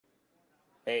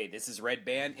Hey, this is Red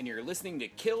Band, and you're listening to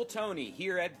Kill Tony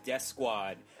here at Death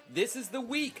Squad. This is the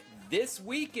week, this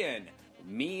weekend.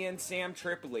 Me and Sam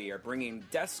Tripoli are bringing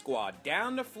Death Squad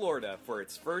down to Florida for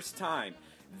its first time.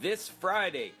 This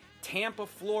Friday, Tampa,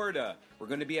 Florida. We're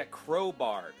going to be at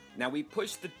Crowbar. Now, we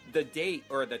pushed the date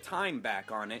or the time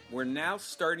back on it. We're now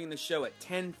starting the show at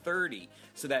 10:30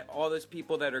 so that all those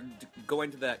people that are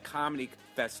going to that comedy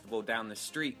festival down the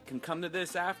street can come to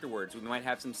this afterwards. We might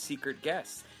have some secret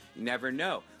guests. You never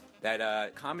know.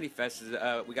 That comedy fest,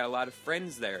 we got a lot of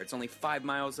friends there. It's only 5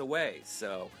 miles away,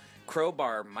 so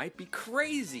Crowbar might be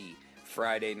crazy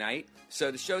Friday night.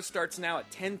 So the show starts now at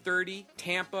 10:30,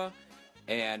 Tampa,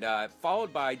 and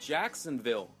followed by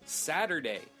Jacksonville,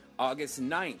 Saturday, August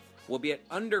 9th. We'll be at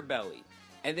Underbelly.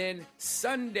 And then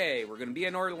Sunday, we're going to be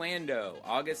in Orlando,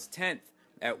 August 10th,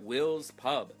 at Will's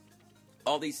Pub.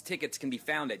 All these tickets can be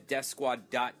found at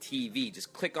deathsquad.tv.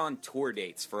 Just click on tour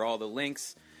dates for all the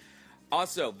links.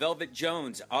 Also, Velvet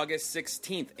Jones, August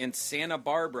 16th in Santa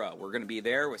Barbara. We're going to be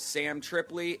there with Sam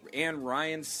Tripoli and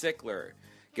Ryan Sickler.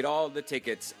 Get all the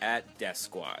tickets at Death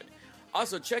Squad.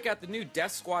 Also, check out the new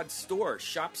Death Squad store,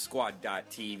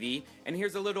 shopsquad.tv. And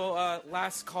here's a little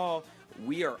last call.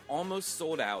 We are almost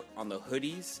sold out on the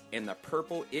hoodies and the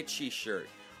purple itchy shirt.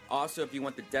 Also, if you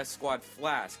want the Death Squad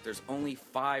flask, there's only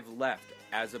 5 left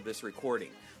as of this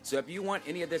recording. So if you want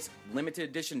any of this limited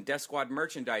edition Death Squad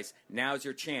merchandise, now's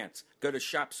your chance. Go to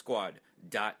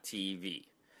shopsquad.tv.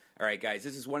 All right, guys,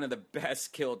 this is one of the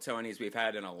best Kill Tonys we've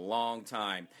had in a long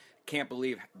time. Can't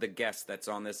believe the guest that's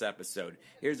on this episode.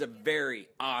 Here's a very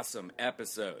awesome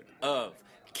episode of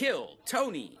Kill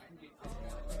Tony.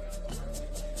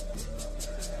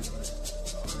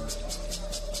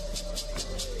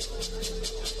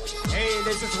 Hey,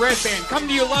 this is Red Band coming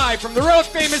to you live from the World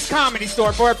Famous Comedy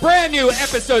Store for a brand new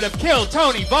episode of Kill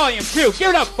Tony Volume 2. Give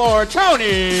it up for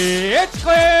Tony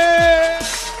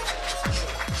Hinchcliffe!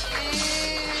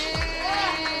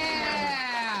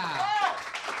 Yeah!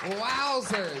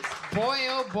 Wowzers. Boy,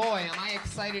 oh boy, am I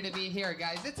excited to be here,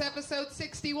 guys. It's episode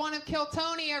 61 of Kill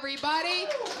Tony, everybody!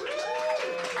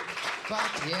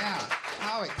 Fuck yeah.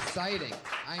 How exciting.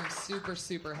 I'm super,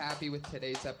 super happy with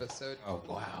today's episode. Oh,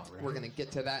 wow. Really? We're going to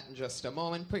get to that in just a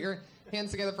moment. Put your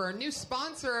hands together for our new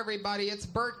sponsor, everybody. It's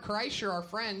Bert Kreischer, our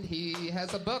friend. He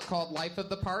has a book called Life of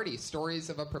the Party,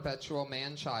 Stories of a Perpetual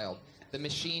Man-Child. The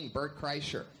Machine, Bert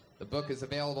Kreischer. The book is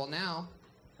available now.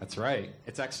 That's right.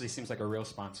 It actually seems like a real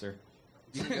sponsor.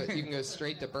 You can go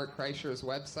straight to Bert Kreischer's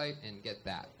website and get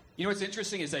that. You know what's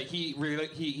interesting is that he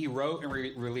wrote and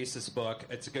released this book.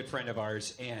 It's a good friend of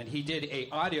ours, and he did a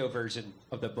audio version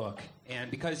of the book.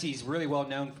 And because he's really well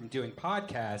known from doing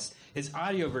podcasts, his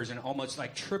audio version almost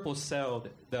like triple sold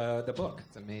the book.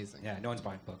 It's amazing. Yeah, no one's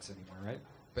buying books anymore, right?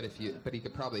 But he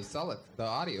could probably sell it, the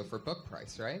audio, for book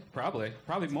price, right? Probably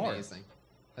That's more. Amazing.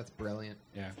 That's brilliant.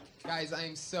 Yeah. Guys,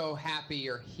 I'm so happy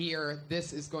you're here.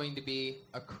 This is going to be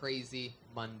a crazy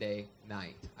Monday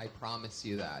night. I promise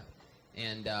you that.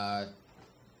 And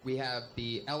we have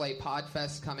the LA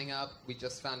Podfest coming up. We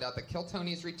just found out that Kill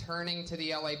Tony's returning to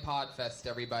the LA Podfest,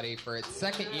 everybody, for its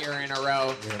 2nd year in a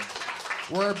row. Yeah.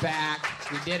 We're back.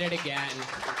 We did it again.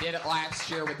 We did it last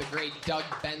year with the great Doug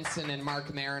Benson and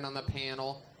Mark Maron on the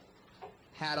panel.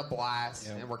 Had a blast,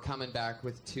 and we're coming back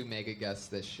with 2 mega guests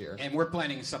this year. And we're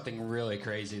planning something really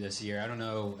crazy this year. I don't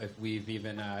know if we've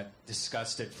even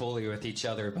discussed it fully with each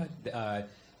other, but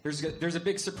there's a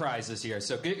big surprise this year.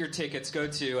 So get your tickets. Go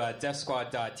to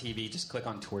deathsquad.tv. Just click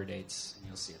on tour dates, and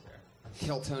you'll see it there.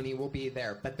 Kill Tony will be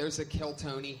there, but there's a Kill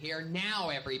Tony here now,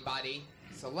 everybody.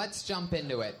 So let's jump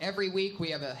into it. Every week we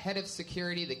have a head of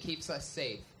security that keeps us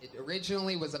safe. It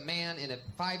originally was a man in a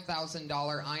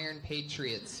 $5,000 Iron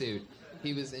Patriot suit.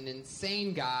 He was an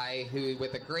insane guy who,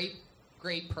 with a great,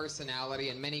 great personality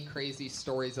and many crazy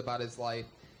stories about his life.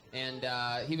 And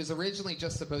he was originally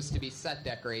just supposed to be set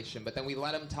decoration, but then we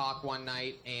let him talk one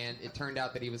night, and it turned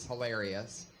out that he was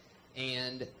hilarious.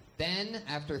 And then,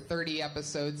 after 30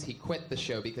 episodes, he quit the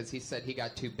show because he said he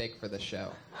got too big for the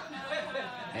show.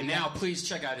 And now, please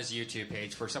check out his YouTube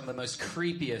page for some of the most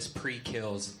creepiest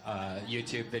pre-kills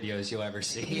YouTube videos you'll ever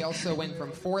see. He also went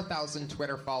from 4,000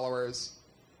 Twitter followers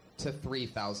to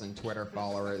 3,000 Twitter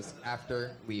followers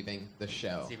after leaving the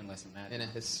show. It's even less than that. In a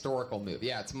historical move.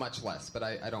 Yeah, it's much less, but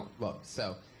I don't look.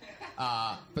 So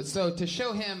to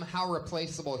show him how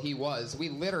replaceable he was, we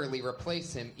literally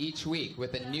replace him each week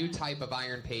with a new type of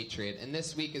Iron Patriot, and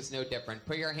this week is no different.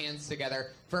 Put your hands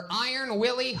together for Iron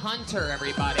Willie Hunter,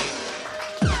 everybody.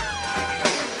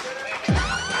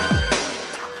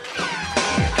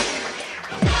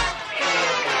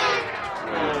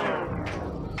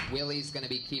 Willie's going to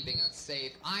be keeping us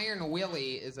safe. Iron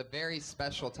Willie is a very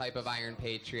special type of Iron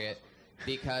Patriot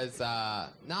because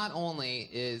not only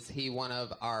is he one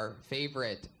of our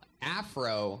favorite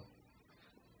Afro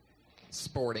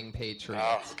sporting patriots.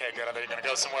 Oh, okay, good. I thought you were going to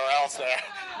go somewhere else there.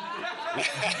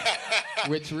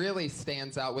 Which really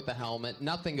stands out with the helmet.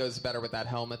 Nothing goes better with that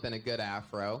helmet than a good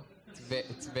Afro.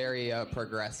 It's very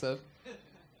progressive.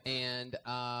 And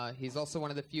he's also one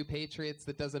of the few patriots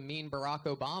that does a mean Barack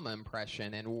Obama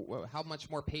impression. And how much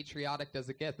more patriotic does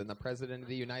it get than the President of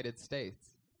the United States?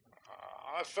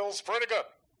 It feels pretty good.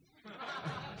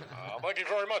 Thank you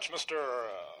very much, Mr.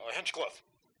 Hinchcliffe.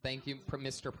 Thank you,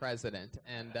 Mr. President.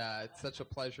 And it's such a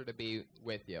pleasure to be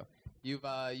with you. You've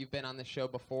been on the show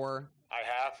before. I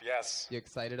have, yes. You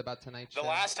excited about tonight's show? The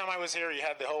last time I was here, you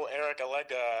had the whole Eric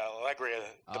Allegria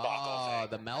debacle thing.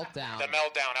 The meltdown. The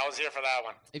meltdown. I was here for that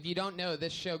one. If you don't know,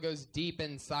 this show goes deep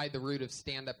inside the root of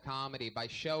stand-up comedy by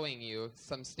showing you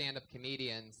some stand-up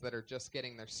comedians that are just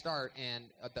getting their start. And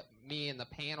me and the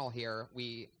panel here,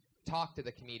 we talk to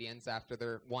the comedians after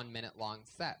their 1-minute-long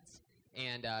sets.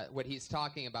 And what he's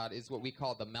talking about is what we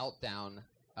call the meltdown.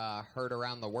 Heard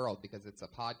around the world, because it's a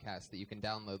podcast that you can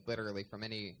download literally from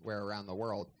anywhere around the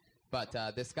world. But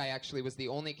this guy actually was the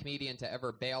only comedian to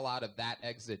ever bail out of that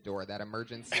exit door, that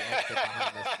emergency exit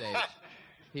behind the stage.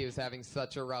 He was having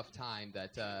such a rough time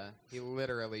that he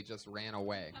literally just ran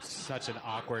away. Such an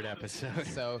awkward episode.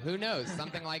 So who knows?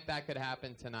 Something like that could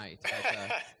happen tonight.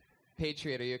 But,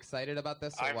 Patriot, are you excited about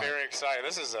this or I'm what? very excited.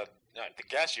 This is the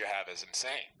guest you have is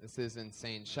insane. This is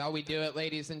insane. Shall we do it,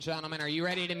 ladies and gentlemen? Are you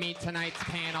ready to meet tonight's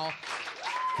panel?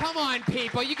 Come on,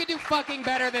 people. You can do fucking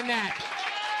better than that.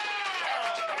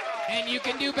 And you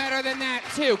can do better than that,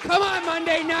 too. Come on,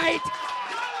 Monday night.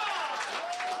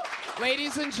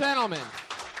 Ladies and gentlemen,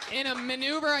 in a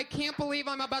maneuver, I can't believe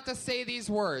I'm about to say these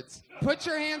words. Put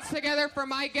your hands together for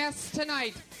my guests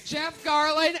tonight, Jeff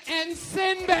Garlin and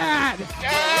Sinbad.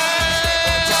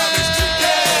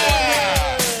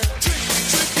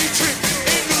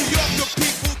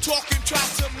 Talking, try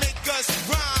to make us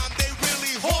rhyme. They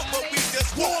really hope, but we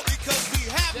just walk because we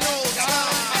have no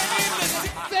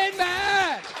time.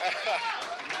 Sinbad!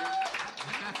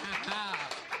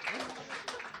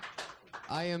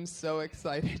 I am so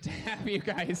excited to have you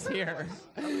guys here.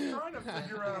 I was trying to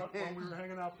figure out when we were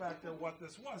hanging out back there what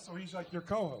this was. So he's like your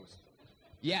co-host.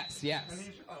 Yes. And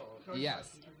he's,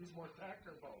 Yes. He's more tech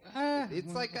or both.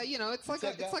 It's like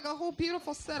it's like a whole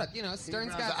beautiful setup. You know,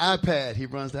 Stern's got the iPad. He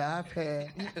runs the iPad.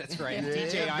 That's right. Yeah,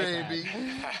 DJ iPad. baby.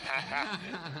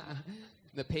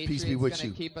 The Patriots be with gonna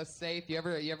you. keep us safe. You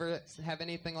ever have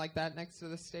anything like that next to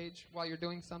the stage while you're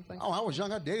doing something? Oh, I was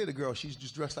young. I dated a girl. She's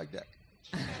just dressed like that.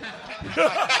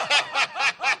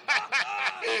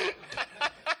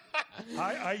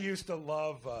 I used to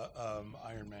love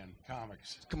Iron Man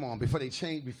comics. Come on, before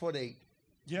they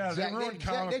Yeah, they ruined they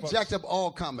comic books. jacked up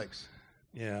all comics.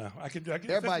 Yeah, I could.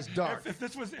 Everybody's dark. If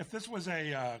this was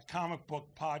a comic book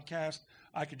podcast,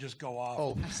 I could just go off.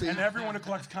 Oh, see? And everyone who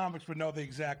collects comics would know the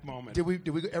exact moment. Did we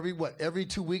every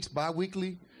 2 weeks,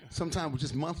 bi-weekly? Sometimes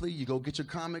just monthly. You go get your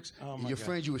comics. Oh, and my your God.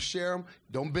 friends, you would share them.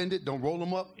 Don't bend it. Don't roll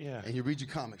them up. Yeah. And you read your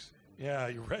comics. Yeah,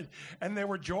 you're right. And they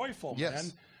were joyful, Yes.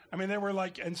 man. I mean, they were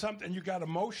like, and you got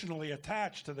emotionally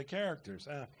attached to the characters.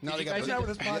 Now they you got guys Isn't that what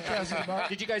this podcast is about?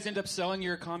 Did you guys end up selling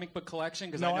your comic book collection?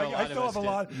 Because No, I know a lot I of still us have a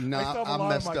did. lot. No, I still have a I lot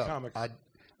messed of my up. comics.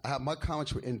 I had my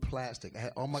comics were in plastic. I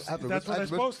had all my. I had the That's what they're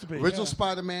supposed to be, Original yeah.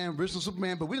 Spider-Man, original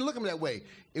Superman, but we didn't look at them that way.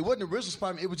 It wasn't the original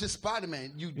Spider-Man. It was just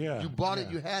Spider-Man. You bought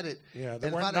it. You had it. Yeah, and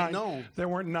if I'd have known, there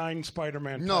weren't 9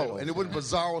 Spider-Man no, titles. and it wasn't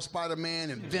Bizarro Spider-Man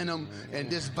and Venom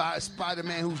and this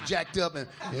Spider-Man who's jacked up and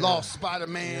Lost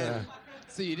Spider-Man.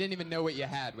 So you didn't even know what you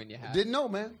had when you had it. Didn't know,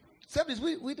 man. 70s,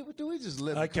 we just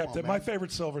lived. I Come kept on, it. man. My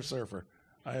favorite Silver Surfer.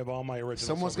 I have all my original.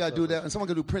 Someone's Silver got to do Surfers. that, and someone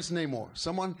got to do Prince Namor.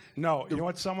 Someone. No, you know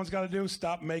what someone's got to do?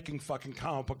 Stop making fucking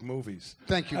comic book movies.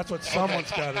 Thank you. That's what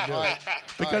someone's got to do.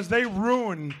 Because they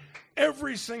ruin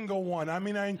every single one. I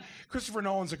mean, Christopher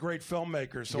Nolan's a great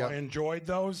filmmaker, so Yep. I enjoyed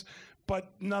those,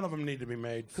 but none of them need to be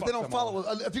made. Because they don't follow.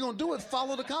 If you're gonna do it,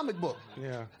 follow the comic book.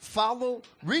 Yeah.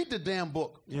 Read the damn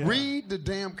book. Yeah. Read the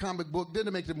damn comic book. Then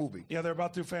to make the movie. Yeah, they're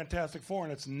about to do Fantastic Four,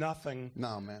 and it's nothing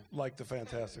No, man. like the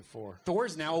Fantastic Four.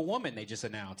 Thor's now a woman. They just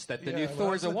announced that the new well,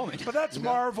 Thor's a that's- woman. But that's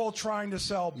Marvel trying to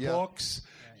sell Yeah. books.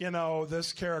 You know,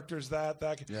 this character's that.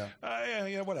 Yeah.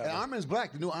 Whatever. And Iron Man's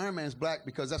black. The new Iron Man's black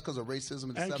because that's because of racism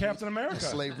in the And 70s Captain America. and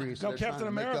slavery. So No, they're trying Captain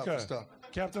to make up for America. stuff.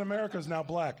 Captain America's now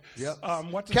black. Yep.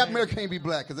 What's his Captain name? America can't be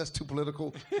black because that's too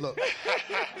political.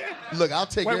 Look, I'll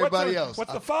take Wait, everybody else.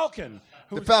 What's the Falcon?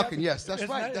 The Who's Falcon, Captain- yes, that's is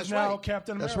right. now- That's is now right.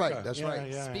 Captain That's America. right. That's Yeah,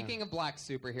 right. yeah. Speaking of black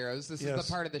superheroes, this is Yes.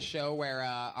 the part of the show where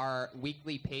our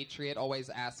weekly Patriot always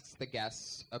asks the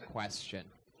guests a question.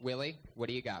 Willie, what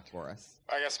do you got for us?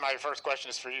 I guess my first question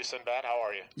is for you, Sinbad. How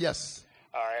are you? Yes.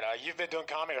 All right, you've been doing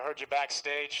comedy. I heard you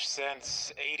backstage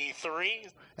since '83.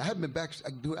 I haven't been back.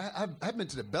 I haven't been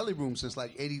to the belly room since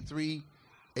like '83,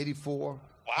 '84.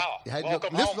 Wow.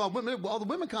 Welcome this home. was all the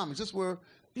women comics. This were,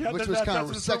 Yeah, which that- was that- kind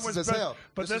that's of the room sexist was as built- hell.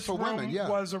 But this this is for room women. Yeah.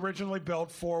 was originally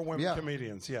built for women Yeah.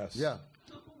 comedians. Yes. Yeah.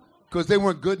 Because they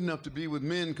weren't good enough to be with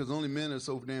men because only men are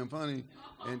so damn funny.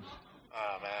 And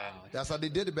Oh, man. that's how they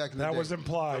did it back in the That day. was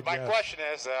implied. My yes. question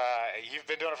is, you've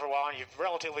been doing it for a while, and you're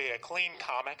relatively a clean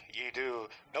comic. You do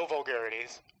no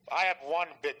vulgarities. I have one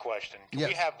big question. Can we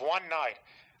Yes. have one night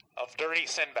of Dirty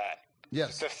Sinbad?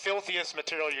 Yes. The filthiest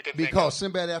material you could think Because of.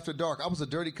 Sinbad After Dark, I was a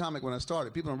dirty comic when I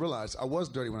started. People don't realize I was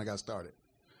dirty when I got started.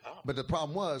 Oh. But the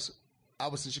problem was, I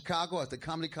was in Chicago at the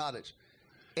Comedy Cottage.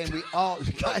 And we all,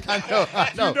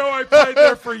 I know. You know, I played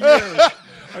there for years.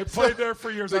 I played there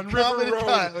for years on River Comedy Road.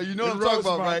 Cottage. You know what in I'm talking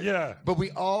about, Rosemont, right? Yeah. But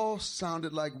we all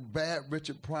sounded like bad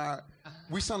Richard Pryor.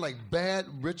 We sound like bad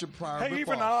Richard Pryor. Hey,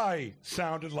 even ripoffs. I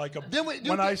sounded like a Then you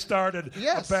when I did- started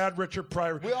Yes. a bad Richard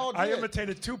Pryor. We all I did.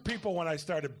 imitated two people when I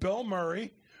started: Bill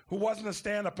Murray, who wasn't a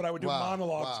stand-up, but I would do Wow,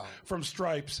 monologues wow. from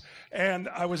Stripes, and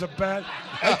I was a bad.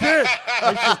 I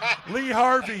did. Lee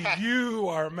Harvey, you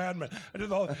are a madman. I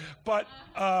did all, but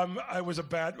I was a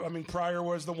bad. I mean, Pryor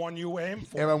was the one you aimed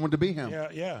for. Everyone wanted to be him. Yeah,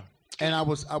 yeah. And I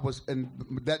was, and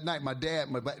that night my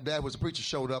dad was a preacher,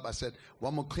 showed up. I said, well,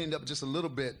 I'm going to clean it up just a little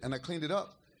bit. And I cleaned it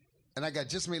up. And I got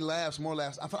just many laughs, more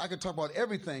laughs. I thought I could talk about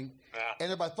everything. Yeah.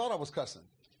 And everybody thought I was cussing.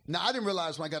 Now, I didn't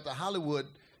realize when I got to Hollywood,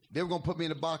 they were going to put me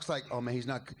in a box like, oh, man, he's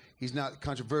not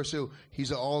controversial. He's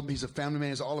a family man.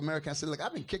 He's an all-American. I said, look,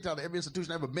 I've been kicked out of every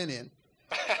institution I've ever been in.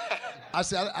 I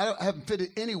said, I haven't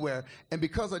fitted anywhere. And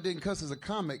because I didn't cuss as a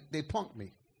comic, they punked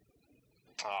me.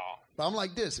 Oh. But I'm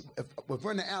like this. If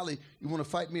we're in the alley, you want to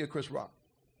fight me or Chris Rock?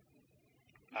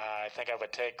 I think I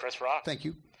would take Chris Rock. Thank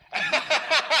you. Thank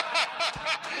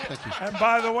you. And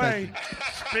by the way,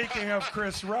 speaking of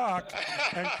Chris Rock,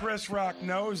 and Chris Rock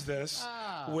knows this,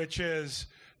 which is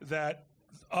that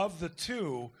of the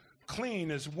two,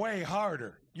 clean is way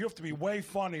harder. You have to be way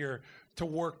funnier to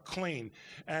work clean.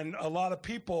 And a lot of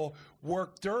people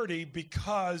work dirty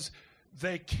because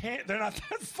they can't. They're not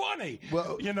that funny,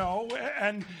 Well- you know.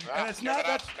 And it's not.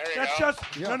 there you That's go.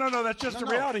 just Yeah. no. That's just No, the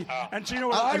no. reality. And so you know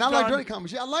what And I've I like done? dirty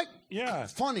comedy. Yeah, I like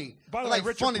funny. By the I way, like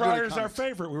Richard funny dirty Pryor is our comics.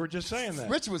 favorite. We were just saying that.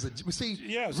 Rich was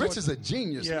Yeah, so Rich it- is a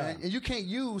genius, Yeah. man. And you can't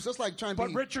use, that's like trying to But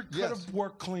be. Richard could yes. have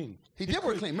worked clean. He did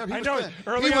work clean. Remember, he I was know. clean.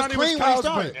 Early He was on, clean he was when he Cosby.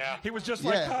 started. Yeah. He was just Yeah,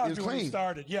 like he was Cosby when he clean.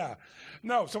 started. Yeah.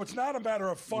 No, so it's not a matter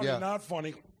of funny, Yeah. not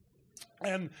funny.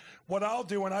 And what I'll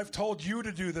do, and I've told you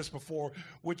to do this before,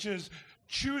 which is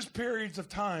choose periods of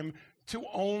time to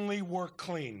only work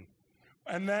clean.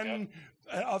 And then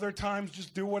at other times,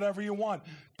 just do whatever you want.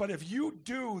 But if you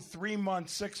do 3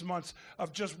 months, 6 months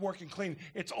of just working clean,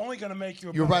 it's only going to make you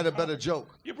a You'll better write a better comic. joke.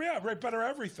 Yeah, write better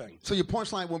everything. So your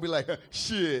punchline won't be like,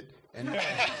 shit. And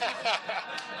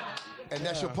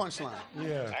that's your punchline.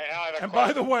 Yeah. I have a And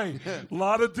by question. the way, a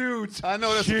lot of dudes. I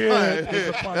know that's shit the is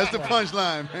the punchline. That's the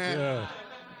punchline. punchline, man. Yeah.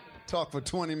 Talk for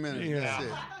 20 minutes. Yeah. That's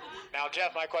it. Now,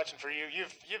 Jeff, my question for you: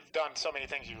 you've done so many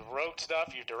things. You wrote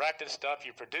stuff, you directed stuff,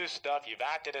 you produced stuff, you've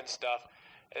acted in stuff.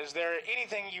 Is there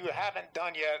anything you haven't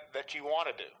done yet that you want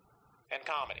to do in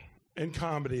comedy? In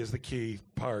comedy is the key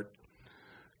part,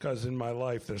 because in my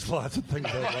life there's lots of things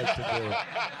I'd like to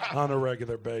do on a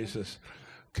regular basis.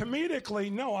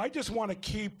 Comedically, no, I just want to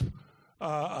keep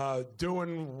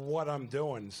doing what I'm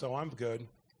doing, so I'm good.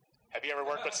 Have you ever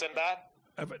worked with Sinbad?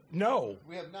 No,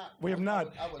 We have not. we have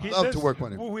not. I would love to work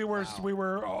with him. We were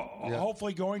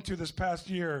hopefully going to this past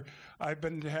year. I've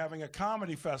been having a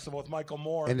comedy festival with Michael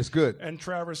Moore, And it's good. in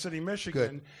Traverse City,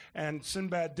 Michigan. And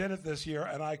Sinbad did it this year,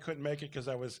 and I couldn't make it because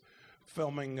I was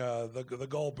filming the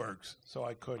Goldbergs, so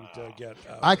I couldn't get.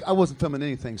 I wasn't filming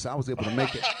anything, so I was able to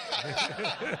make it.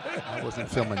 I wasn't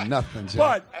filming nothing, Jeff.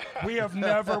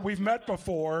 But we've met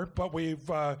before, but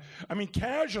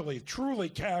casually, truly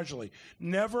casually,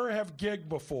 never have gigged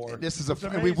before. This is It's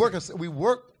and we amazing.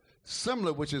 work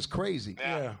similar, which is crazy.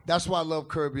 Yeah. That's why I love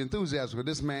Curb Your Enthusiasm.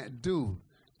 Because this man, dude,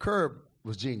 Curb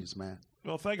was genius, man.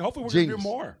 Well, thank you. Hopefully, we're going to do Genius.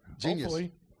 more. Genius.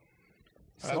 Hopefully.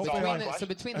 So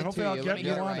Between and the hopefully two I'll of you, get let me you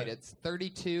get it on right. it. It's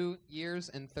 32 years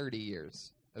and 30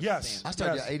 years. Of Yes. stand-up. I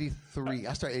started Yes. at 83.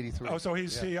 I started 83. Oh, so I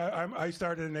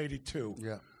started in '82.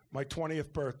 Yeah. My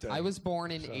 20th birthday. I was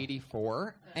born in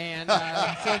 '84, and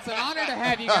so it's an honor to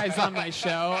have you guys on my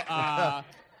show.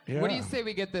 What do you say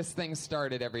we get this thing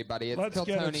started, everybody? It's Let's Kill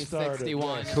get it Tony started,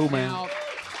 61. yes. Cool, man. Now,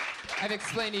 I've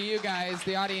explained to you guys,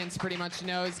 the audience pretty much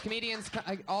knows, comedians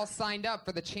all signed up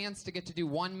for the chance to get to do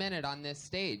 1 minute on this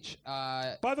stage.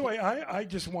 By the way, I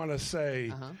just want to say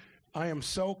Uh-huh. I am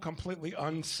so completely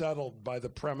unsettled by the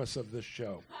premise of this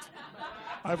show.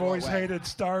 I've always hated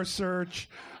Star Search.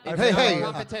 It's Hey, not a hey,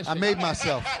 competition. I made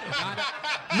myself.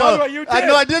 By the way, you did. I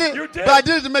know I did it, You did. but I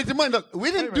did it to make the money. Look, we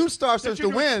didn't Wait a do minute. Star Did Search you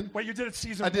to do- win. Wait, you did it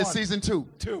season I did 1. season 2.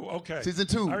 2, okay. Season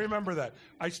 2. I remember that.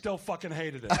 I still fucking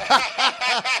hated it.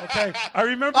 Okay, I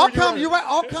remember. All when you were- you're right.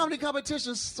 All comedy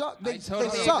competitions suck. I They totally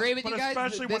suck. agree with But you guys.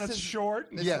 especially when This it's is- short.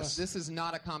 Yes. This is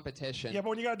not a competition. Yeah, but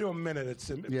when you got to do a minute, it's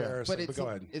embarrassing. but it's go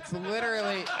ahead. it's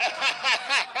literally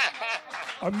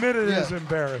A minute Yeah. is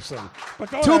embarrassing.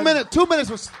 But go 2 ahead. minutes. 2 minutes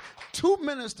was 2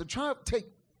 minutes to try to take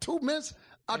 2 minutes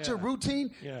out your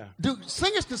routine. Yeah. Dude,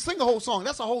 singers can sing a whole song.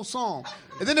 That's a whole song.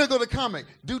 And then they go to comic.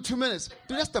 Do 2 minutes.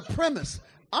 Dude, that's the premise.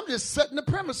 I'm just setting the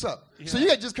premise up. So you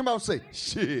got to just come out and say,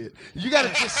 shit. You got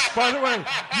to just By the way,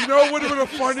 you know what would have been a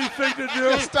funny thing to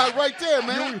do? start right there,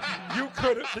 man. You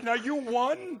could. Now you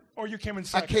won, or you came in I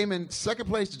second. came in second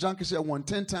place to John Cassier. I won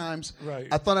 10 times. Right.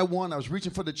 I thought I won. I was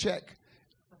reaching for the check.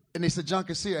 And they said, John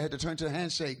Cassier, I had to turn to the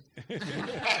handshake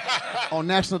on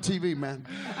national TV, man.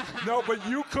 No, but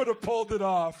you could have pulled it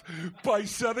off by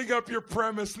setting up your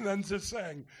premise and then just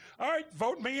saying, "All right,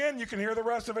 vote me in. You can hear the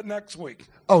rest of it next week."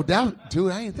 Oh,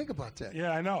 dude, I didn't think about that.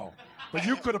 Yeah, I know. But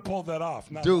you could have pulled that off,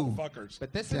 not Dude. motherfuckers.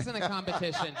 But this isn't a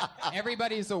competition.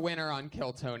 Everybody's a winner on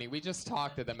Kill Tony. We just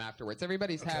talked to them afterwards.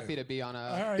 Everybody's happy to be on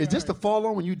All a. right, Is this all the fall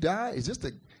on when you die? Is this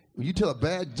the when you tell a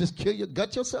bad just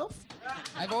gut yourself?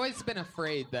 I've always been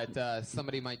afraid that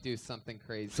somebody might do something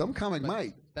crazy. Some comic But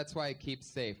might. That's why I keep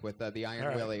safe with the Iron All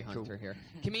right, Willie Hunter here.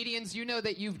 Comedians, you know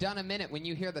that you've done a minute when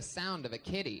you hear the sound of a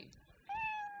kitty.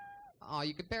 Oh,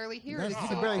 you could barely hear it. That's- It's you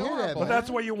so can barely hear that, adorable. But that's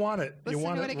why you want it. Listen you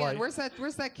want to it again. light.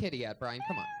 Where's that kitty at, Brian?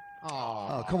 Come on.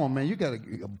 Oh, come on, man. You got a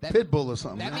That- pit bull or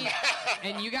something. That man. means,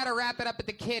 and you got to wrap it up at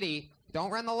the kitty. Don't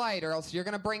run the light, or else you're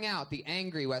going to bring out the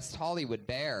angry West Hollywood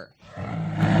bear.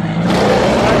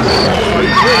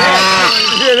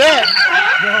 hear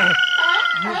that?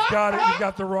 No, you've got it. You've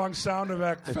got the wrong sound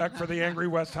effect for the angry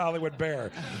West Hollywood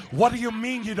bear. What do you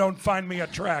mean you don't find me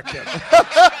attractive?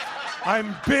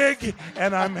 I'm big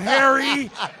and I'm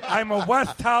hairy. I'm a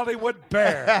West Hollywood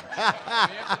bear.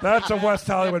 That's a West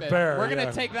Hollywood bear. We're going to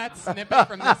yeah. take that snippet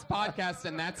from this podcast,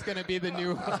 and that's going to be the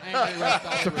new angry West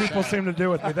Hollywood So people bear. seem to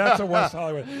do with me. That's a West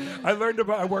Hollywood.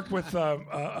 I worked with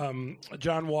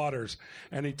John Waters,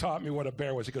 and he taught me what a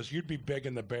bear was. He goes, "You'd be big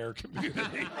in the bear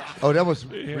community." Oh, that was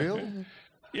real?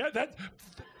 Yeah, that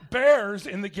bears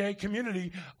in the gay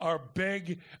community are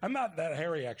big. I'm not that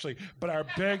hairy actually, but are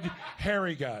big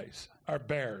hairy guys are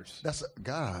bears. That's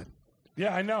God.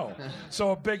 Yeah, I know.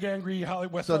 So a big angry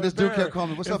Hollywood. So this bear dude kept calling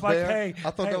me, "What's is up, like, bear?" Hey,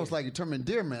 I thought hey. that was like a term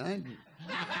endearment.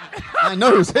 I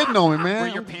know he was hitting on me, man.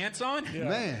 Were your pants on? Yeah.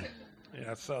 Man,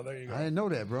 Yeah, so there you go. I didn't know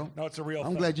that, bro. No, it's a real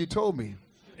I'm thing. glad you told me.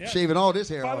 Yeah. Shaving all this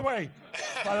hair By off. the way,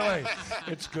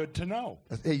 it's good to know.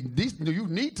 Hey, you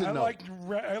need to I know.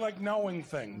 like knowing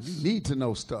things. You need to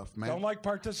know stuff, man. Don't like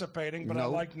participating, but I No.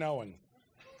 like knowing.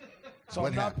 So What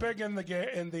I'm not happened? big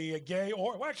in the gay,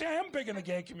 or well, actually, I am big in the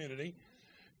gay community,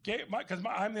 because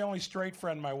I'm the only straight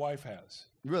friend my wife has.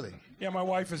 Really? Yeah, my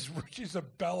wife she's a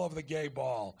belle of the gay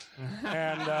ball,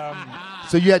 and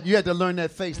So you had to learn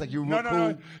that face like you were no, cool.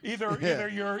 no. Either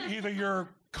Yeah. you're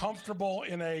comfortable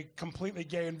in a completely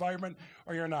gay environment,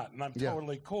 or you're not, and I'm Yeah.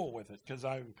 totally cool with it because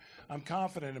I'm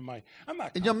confident in my. I'm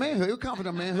not. In your confident. manhood, you're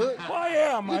confident manhood. Well, I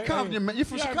am. You're confident, man. You're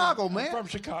from Chicago, I'm man. from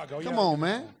Chicago. Come yeah. on,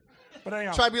 man. But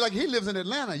anyhow, Try to be like he lives in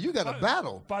Atlanta. You got a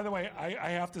battle. By the way, I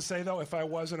have to say, though, if I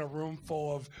was in a room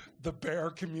full of the bear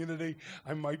community,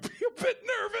 I might be a bit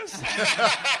nervous.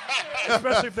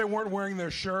 Especially if they weren't wearing their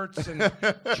shirts and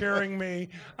cheering me.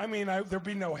 I mean, there'd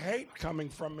be no hate coming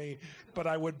from me, but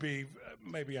I would be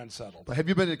maybe unsettled. But have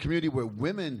you been in a community where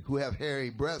women who have hairy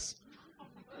breasts?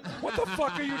 What the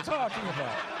fuck are you talking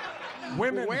about?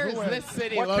 Women. Where is who have- this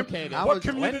city what located? What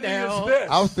community is Glendale. this?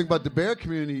 I was thinking about the bear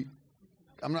community.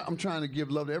 I'm trying to give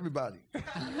love to everybody.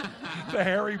 The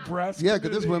hairy breast. Yeah,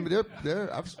 because this community. women,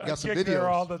 they're I've I got some kick there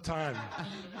all videos. the time.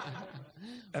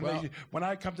 And Well- when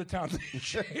I come to town,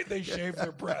 they shave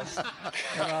their breasts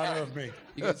in honor of me.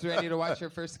 You guys ready to watch your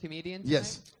first comedian tonight?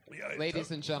 Yes. Yeah,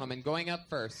 Ladies and gentlemen, going up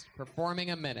first,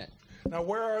 performing a minute. Now,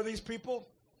 where are these people?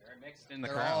 They're mixed in the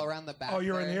They're crowd. all around the back. Oh,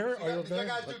 you're in there. here? Oh, you're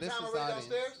there? But this is audience.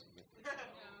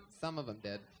 Some of them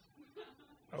did.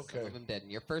 Okay. Some of them did.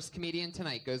 And your first comedian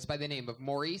tonight goes by the name of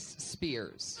Maurice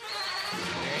Spears.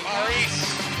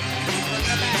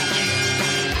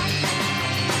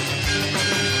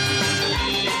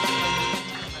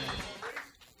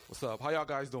 What's up? How y'all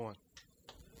guys doing?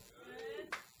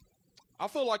 I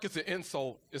feel like it's an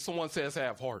insult if someone says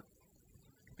have heart.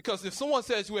 Because if someone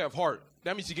says you have heart,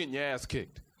 that means you're getting your ass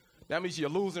kicked. That means you're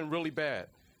losing really bad.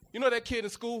 You know that kid in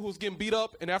school who's getting beat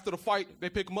up, and after the fight, they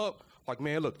pick him up? Like,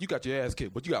 man, look, you got your ass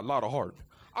kicked, but you got a lot of heart.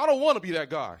 I don't want to be that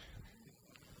guy.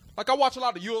 Like, I watch a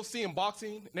lot of UFC and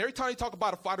boxing, and every time you talk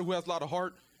about a fighter who has a lot of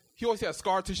heart, he always has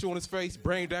scar tissue on his face,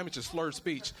 brain damage, and slurred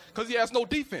speech, because he has no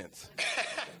defense.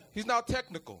 He's not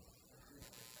technical.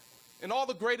 And all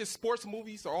the greatest sports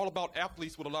movies are all about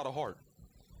athletes with a lot of heart.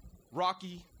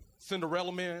 Rocky,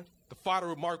 Cinderella Man, The Fighter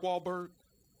with Mark Wahlberg,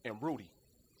 and Rudy.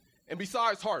 And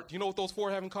besides heart, do you know what those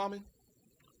four have in common?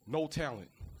 No talent.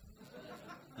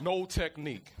 No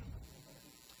technique.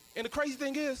 And the crazy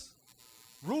thing is,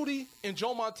 Rudy and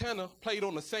Joe Montana played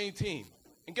on the same team.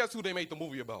 And guess who they made the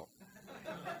movie about?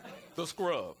 The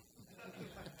Scrub.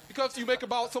 Because if you make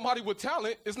about somebody with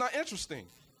talent, it's not interesting.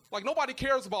 Like, nobody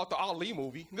cares about the Ali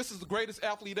movie. This is the greatest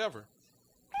athlete ever.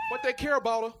 But they care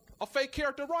about a fake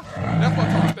character, Rocky. That's my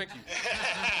time. Thank you.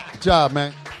 Good job,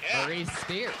 man. Maurice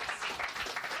Spears.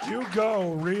 You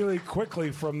go really quickly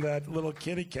from that little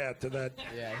kitty cat to that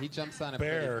Yeah, he jumps on it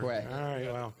bear. pretty quick. All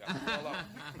right, well,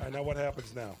 I know what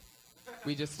happens now.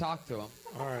 We just talked to him.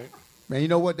 All right. Man, you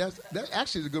know what? That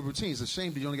actually is a good routine. It's a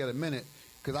shame that you only got a minute,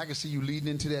 because I can see you leading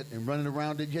into that and running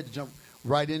around it. You had to jump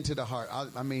right into the heart.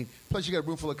 I mean, plus you got a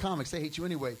room full of comics. They hate you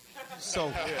anyway.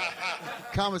 So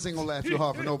comics ain't going to laugh too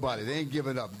hard for nobody. They ain't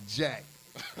giving up jack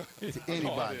to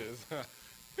anybody.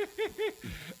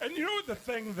 And you know what the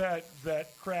thing that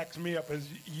cracks me up is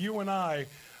you and I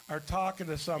are talking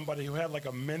to somebody who had like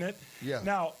a minute. Yeah.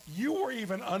 Now, you were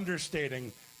even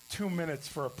understating 2 minutes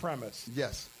for a premise.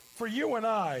 Yes. For you and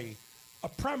I, a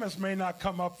premise may not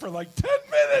come up for like 10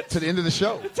 minutes. To the end of the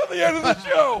show. To the end of the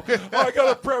show. Oh, I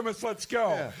got a premise. Let's go.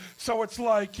 Yeah. So it's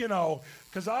like,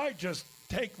 because I just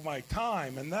take my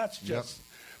time, and that's just. Yep.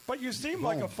 But you seem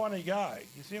like a funny guy.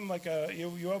 You seem like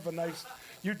you have a nice.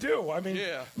 You do. I mean,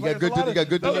 yeah. You got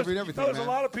good delivery and everything. There's a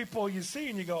lot of people you see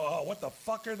and you go, oh, what the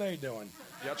fuck are they doing?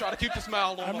 Yeah, try to keep the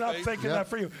smile on my face. I'm not thinking that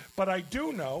for you, but I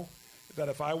do know that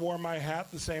if I wore my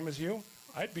hat the same as you,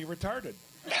 I'd be retarded.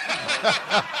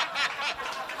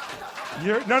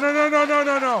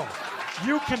 No.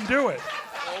 You can do it.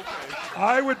 Okay.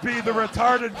 I would be the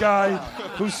retarded guy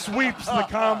who sweeps the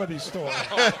Comedy Store.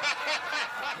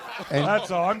 And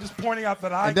that's all. I'm just pointing out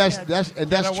that I can't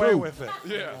get away with it.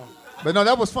 Yeah. But no,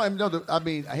 that was fun. No, I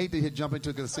mean, I hate to jump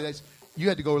into it because you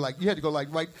had to go like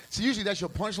right. So usually that's your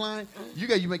punchline.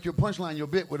 You make your punchline your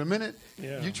bit with a minute.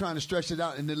 Yeah. You trying to stretch it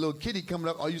out, and the little kitty coming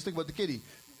up. All you just think about the kitty.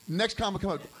 Next comment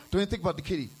come up. Don't even think about the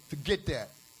kitty. Forget that.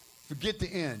 Forget the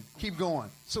end. Keep going.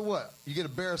 So what? You get a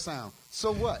bear sound.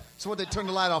 So what? So what? They turn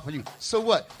the light off on you. So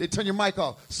what? They turn your mic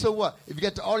off. So what? If you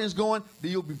get the audience going,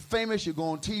 then you'll be famous. You'll go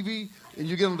on TV, and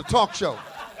you get on the talk show.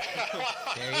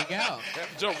 There you go.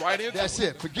 Jump right into That's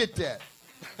it. Forget that.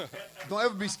 Don't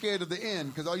ever be scared of the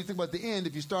end, because all you think about the end,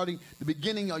 if you're starting the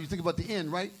beginning, all you think about the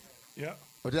end, right? Yeah.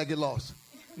 Or did I get lost?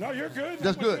 No, you're good.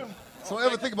 That's good. So don't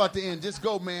ever think about the end. Just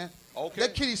go, man. Okay.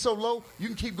 That kitty's so low, you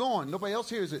can keep going. Nobody else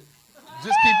hears it.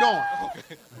 Just keep going.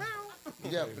 Okay.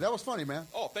 Yeah, but that was funny, man.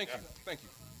 Oh, thank you. Thank you.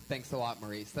 Thanks a lot,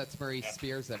 Maurice. That's Maurice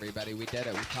Spears, everybody. We did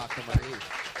it. We talked to Maurice.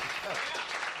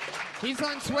 He's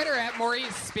on Twitter at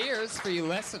Maurice Spears for you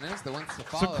listeners, the ones to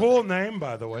follow. It's a cool name,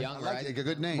 by the way. Young, I like it. A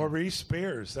good name. Maurice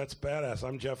Spears. That's badass.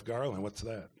 I'm Jeff Garland. What's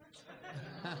that?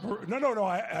 No.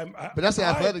 But that's the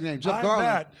athletic name, Jeff Garland.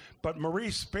 That, but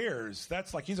Maurice Spears,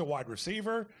 that's like he's a wide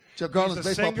receiver. Jeff Garland's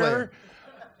he's a baseball player.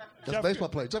 That's a baseball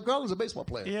player. Jeff Garland's a baseball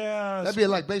player. Yeah. That'd be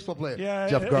like baseball player. Yeah.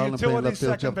 Jeff Garland playing left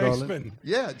field. Jeff baseman. Garland.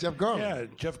 Yeah, Jeff Garland. Yeah,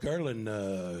 Jeff Garland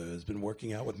has been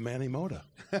working out with Manny Mota.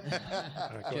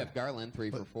 Jeff Garland,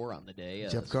 3 for 4 on the day.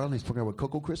 Jeff Garland, he's working out with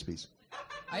Cocoa Krispies.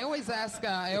 I always ask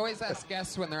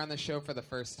guests when they're on the show for the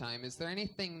first time, is there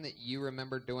anything that you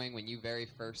remember doing when you very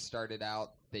first started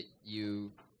out that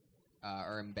you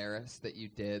are embarrassed that you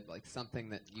did, like something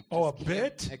that you I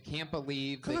can't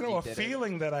believe that I you know a did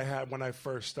feeling that I had when I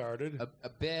first started. A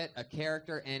bit, a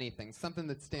character, anything. Something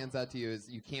that stands out to you is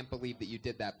you can't believe that you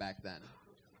did that back then.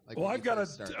 Like well, I've got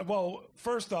to. Well,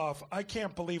 first off, I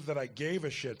can't believe that I gave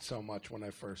a shit so much when I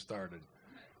first started.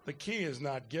 The key is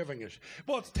not giving a shit.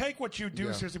 Well, it's take what you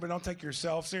do seriously, but don't take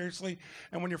yourself seriously.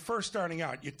 And when you're first starting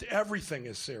out, everything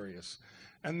is serious.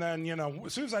 And then,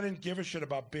 as soon as I didn't give a shit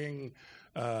about being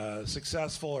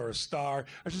successful or a star,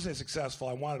 I should say successful.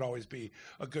 I wanted to always be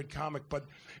a good comic. But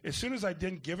as soon as I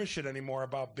didn't give a shit anymore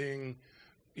about being,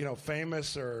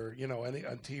 famous or,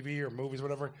 on TV or movies,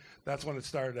 whatever, that's when it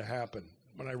started to happen.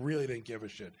 When I really didn't give a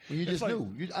shit. Well, you just knew.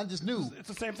 I just knew. It's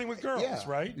the same thing with girls,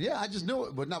 right? Yeah, I just knew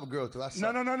it, but not with girls. Cause I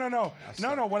suck.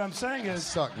 No. What I'm saying is,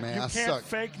 suck, man. You can't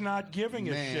fake not giving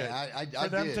a shit for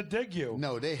them to dig you.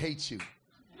 No, they hate you.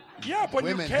 Yeah, but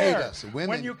Women you care. hate us. Women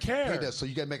when you care. hate us, so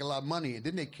you got to make a lot of money, and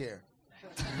then they care.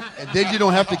 And then you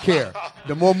don't have to care.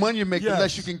 The more money you make, Yes. the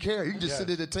less you can care. You can just Yes. sit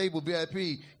at the table,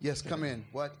 VIP. Yes, come in.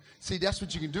 What? See, that's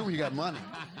what you can do when you got money.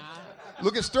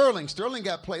 Look at Sterling. Sterling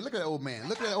got played. Look at that old man.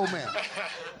 Look at that old man.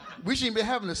 We shouldn't be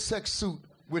having a sex suit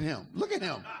with him. Look at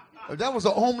him. If that was a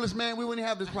homeless man, we wouldn't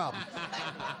have this problem.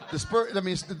 The Spurs, I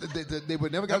mean, they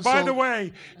would never got And by sold. the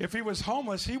way, if he was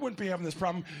homeless, he wouldn't be having this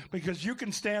problem because you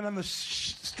can stand on the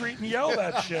street and yell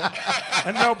that shit,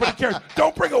 and nobody cares.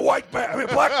 Don't bring a black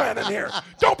man in here.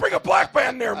 Don't bring a black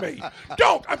man near me.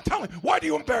 Don't. I'm telling you. Why do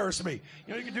you embarrass me?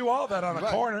 You know, you can do all that on a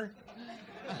Right. corner.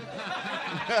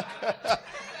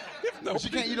 But you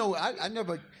can't, you know,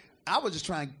 I was just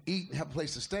trying to eat and have a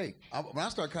place to stay. When I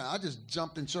started I just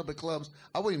jumped in sherbet clubs.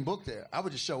 I wouldn't even book there. I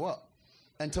would just show up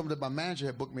and tell them that my manager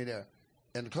had booked me there.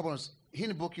 And a couple of us, he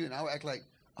didn't book you, and I would act like,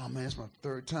 oh, man, it's my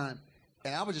third time.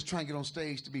 And I was just trying to get on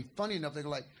stage to be funny enough. They were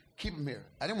like, keep him here.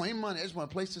 I didn't want any money. I just want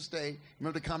a place to stay.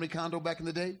 Remember the Comedy Condo back in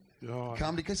the day? Oh,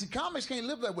 Comedy, because comics can't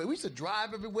live that way. We used to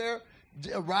drive everywhere,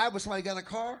 ride with somebody got a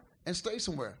car, and stay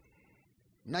somewhere.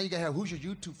 Now you got to have, who's your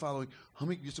YouTube following? How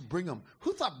many used to bring them?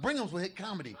 Who thought Bringham's would hit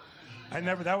comedy? I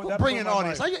never. That Well, bring blew an my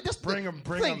audience. mind. Just Bring them.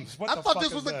 I thought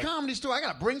this was a comedy store. I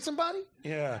got to bring somebody?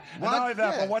 Yeah. And What? not only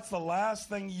that, Yeah. but what's the last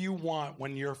thing you want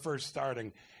when you're first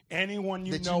starting? Anyone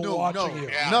you That know you know, watching no. you.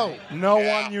 Yeah. No. No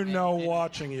one you know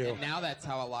watching you. And now that's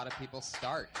how a lot of people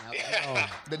start. Now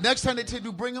they- The next time they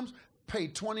do Bringham's, pay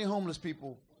 20 homeless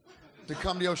people to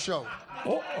come to your show.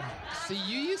 Oh, See,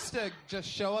 you used to just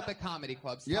show up at comedy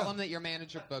clubs, Yeah. tell them that your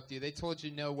manager booked you. They told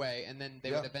you no way, and then they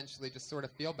Yeah. would eventually just sort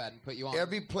of feel bad and put you on.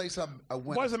 Every place I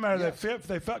went. it wasn't matter. Yeah.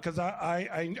 They felt because I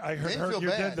heard didn't feel you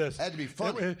bad. did this. It had to be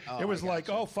funny. It Oh, was I like,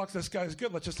 gotcha. oh fuck, this guy's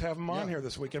good. Let's just have him on Yeah. here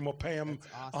this weekend. We'll pay him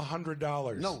That's awesome.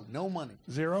 $100. No money.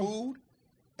 Zero? Food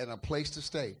and a place to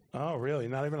stay. Oh really?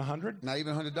 Not even $100? Not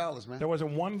even $100, man. There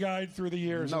wasn't one guy through the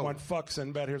years who No. went fuck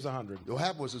Sinbad. Here's $100. What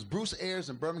happened was Bruce Ayers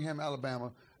in Birmingham,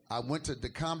 Alabama. I went to the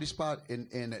comedy spot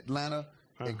in Atlanta,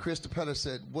 and Chris DePetta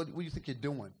said, what do you think you're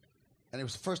doing? And it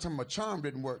was the first time my charm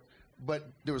didn't work. But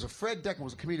there was a Fred Decker,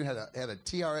 was a comedian, had a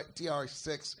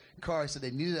TR6 car. He said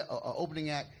they needed an opening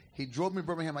act. He drove me to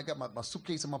Birmingham. I got my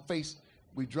suitcase in my face.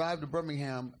 We drive to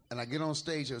Birmingham, and I get on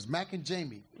stage. It was Mac and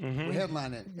Jamie were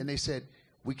headlining, and they said,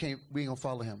 we ain't going to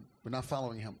follow him. We're not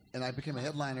following him. And I became a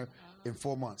headliner in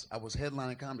 4 months. I was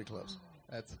headlining comedy clubs.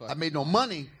 That's I fucking made no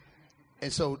money.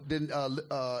 And so then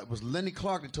it was Lenny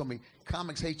Clark that told me,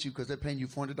 comics hate you because they're paying you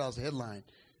 $400 a headline.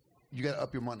 You got to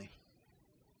up your money.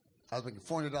 I was making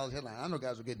 $400 a headline. I know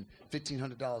guys were getting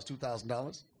 $1,500,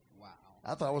 $2,000. wow.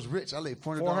 I thought I was rich. I laid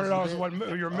 $400. $400 is in what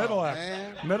bed. your middle Oh, act.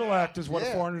 man. Middle act is what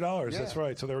Yeah. $400. Yeah. That's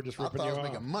right. So they were just I ripping thought I you was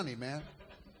off. making money, man.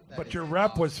 But your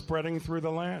rep was spreading through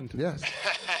the land. Yes.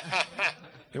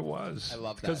 It was. I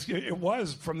love that. Because it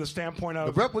was from the standpoint The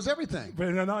of. rep was everything. But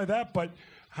not only that, but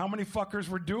how many fuckers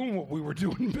were doing what we were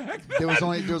doing back then? There was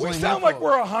only we a sound handful. like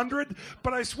we're 100,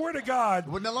 but I swear to God,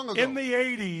 Wasn't that long ago. in the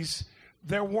 80s,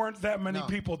 there weren't that many No.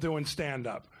 people doing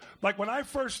stand-up. Like when I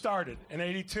first started in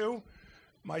 82,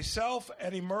 myself,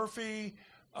 Eddie Murphy,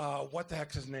 what the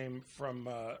heck's his name from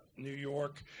New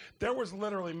York, there was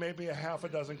literally maybe a half a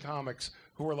dozen comics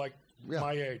who were like Yeah.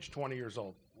 my age, 20 years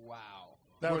old. Wow.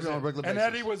 That was Working on it. a regular And basis.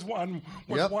 Eddie was one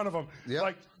Yep. one of them. Yep.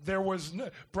 Like there was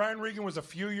Brian Regan was a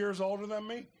few years older than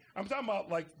me. I'm talking about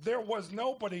like there was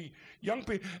nobody young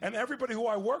people, and everybody who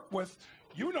I worked with,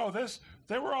 you know this,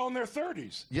 they were all in their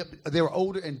 30s. Yep. They were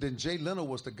older, and then Jay Leno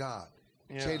was the god.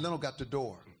 Yeah. Jay Leno got the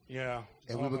door. Yeah.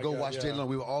 And Oh we would my go God, watch yeah. Jay Leno.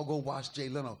 We would all go watch Jay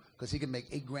Leno because he could make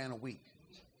 $8,000 a week.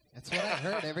 That's what I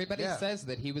heard. Everybody Yeah. says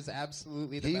that he was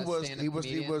absolutely the He best was- stand-up he was-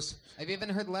 he comedian. was- I've even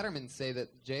heard Letterman say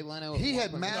that Jay Leno. He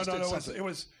had was- mastered No, something.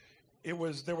 it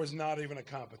was there was not even a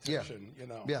competition, you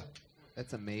know. Yeah.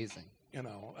 That's amazing. You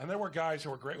know, and there were guys who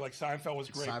were great, like Seinfeld was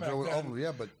great back Seinfeld was then. over,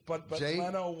 yeah, but Jay-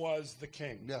 Leno was the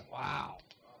king. Yeah. Wow.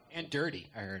 And dirty.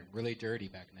 I heard really dirty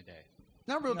back in the day.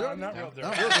 Not real No, dirty. not real dirty.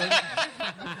 Not real dirty.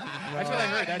 That's what I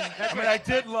heard. That's I mean, I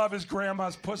did love his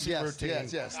grandma's pussy Yes, routine.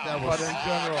 yes. That But was in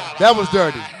general, that was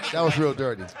dirty. That was real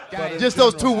dirty. Guys, Just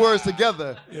those two words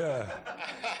together. yeah.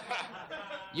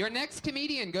 Your next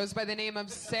comedian goes by the name of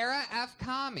Sarah F.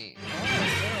 Kami.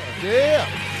 Yeah.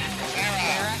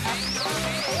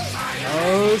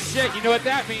 Oh shit! You know what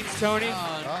that means, Tony?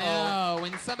 Oh no!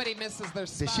 When somebody misses their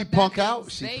spot, she that punk means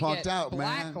out? She they punked get out,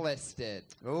 man. blacklisted.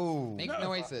 Oh. Make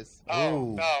noises.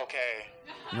 Oh, Oh. okay.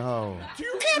 No.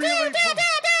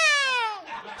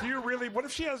 Do you really? What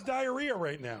if she has diarrhea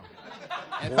right now?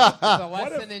 It's a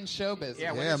What lesson in show business.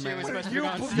 Yeah, Yeah, she man. was supposed to You- be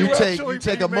on you- stage. You take actually- you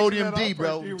take you a making Modium that D, up,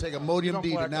 bro. or You take a you Modium don't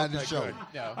D, black but not out the that show. good?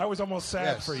 No. I was almost sad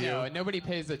Yes. for you. No, nobody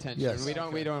pays attention. Yes. We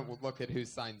don't look at who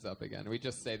signs up again. We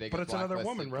just say they But get it's another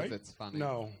blacklisted woman, 'cause right? It's funny.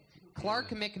 No. Clark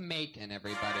McMakin,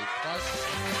 everybody.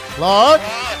 Clark.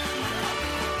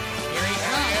 Here he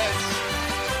comes.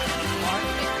 Clark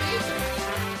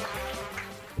McMakin.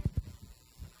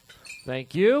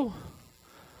 Thank you.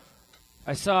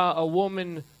 I saw a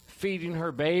woman feeding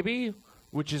her baby,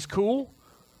 which is cool.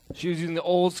 She was using the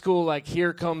old school, like,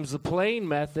 here comes the plane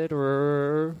method,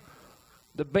 or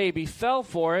the baby fell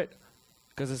for it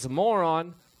because it's a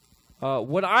moron.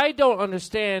 What I don't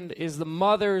understand is the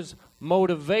mother's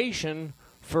motivation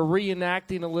for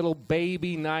reenacting a little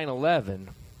baby 9/11.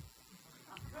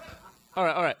 All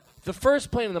right. The first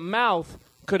plane in the mouth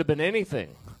could have been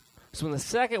anything. So when the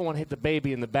second one hit the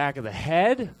baby in the back of the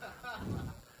head,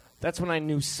 that's when I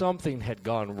knew something had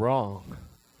gone wrong.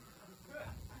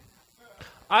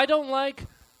 I don't like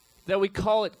that we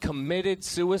call it committed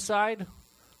suicide.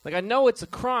 Like, I know it's a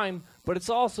crime, but it's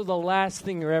also the last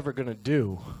thing you're ever going to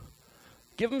do.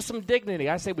 Give them some dignity.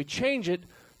 I say we change it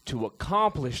to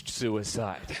accomplished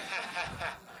suicide.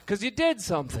 Because you did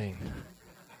something.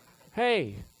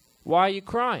 Hey, why are you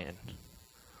crying?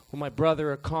 Well, my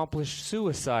brother accomplished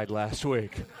suicide last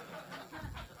week.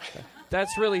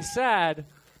 That's really sad,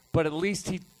 but at least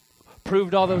he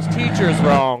proved all those teachers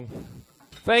wrong.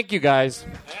 Thank you, guys.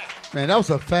 Man, that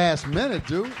was a fast minute,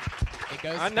 dude. It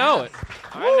goes I know it.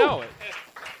 fast. I know it.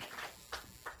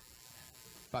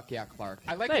 Fuck yeah, Clark.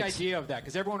 I like Thanks. the idea of that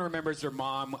because everyone remembers their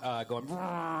mom going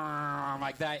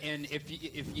like that, and if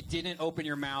you didn't open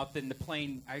your mouth, then the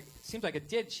plane. It seems like it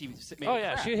did. She made Oh, it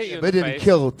yeah, crash. she hit you in They the didn't face.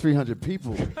 kill 300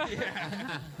 people.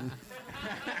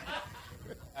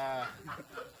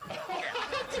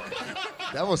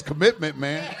 That was commitment,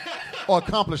 man. Or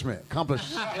accomplishment.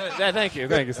 Accomplished. Thank you.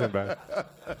 Thank you, Sinbad.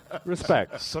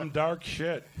 Respect. Some dark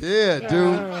shit. Yeah,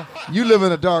 dude. You live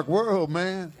in a dark world,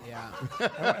 man.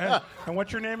 Yeah. And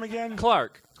what's your name again?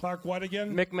 Clark Clark what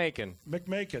again? McMakin.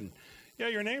 McMakin. Yeah,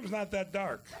 your name's not that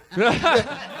dark.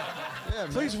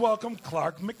 Please welcome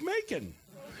Clark McMakin.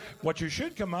 What you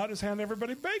should come out is hand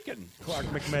everybody bacon, Clark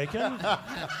McMakin.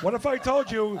 What if I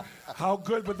told you how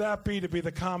good would that be to be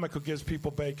the comic who gives people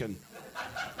bacon?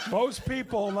 Most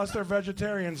people, unless they're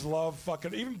vegetarians, love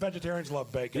fucking. Even vegetarians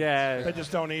love bacon. Yeah. They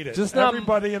just don't eat it. Just not-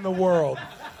 Everybody in the world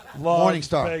loves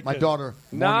Morningstar. bacon. My daughter,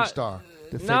 Not- Morningstar.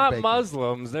 The fake Not bacon.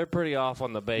 Muslims. They're pretty off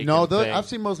on the bacon No, thing. I've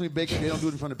seen Muslim bacon. They don't do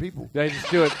it in front of people. They just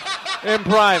do it in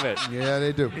private. Yeah,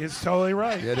 they do. He's totally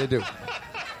right. Yeah, they do.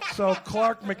 So,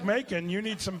 Clark McMakin, you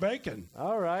need some bacon.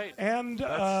 All right. And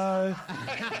the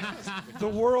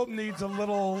world needs a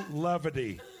little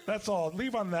levity. That's all.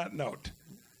 Leave on that note.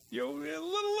 A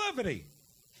little levity.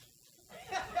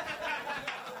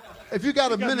 If you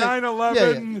got a got minute, 9/11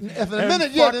 If in a and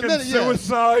minute, yeah, in a fucking minute, yeah.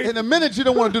 suicide. In a minute, you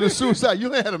don't want to do the suicide. You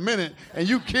only had a minute, and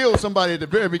you killed somebody at the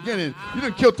very beginning. You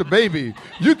didn't kill the baby.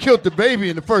 You killed the baby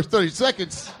in the first 30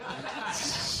 seconds.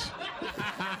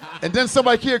 And then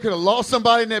somebody here could have lost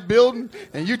somebody in that building,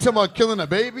 and you talking about killing a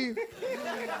baby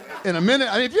in a minute.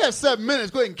 I mean, if you had 7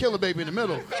 minutes, go ahead and kill a baby in the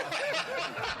middle.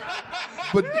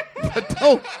 But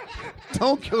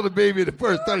don't kill the baby in the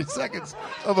first 30 seconds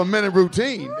of a minute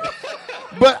routine.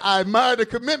 But I admire the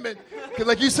commitment, because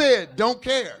like you said, don't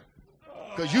care,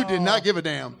 because you did not give a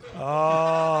damn.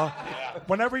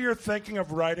 Whenever you're thinking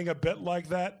of writing a bit like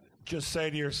that, just say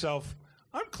to yourself,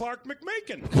 I'm Clark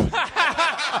McMakin.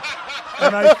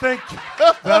 And I think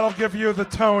that'll give you the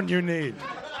tone you need.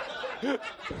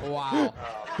 Wow.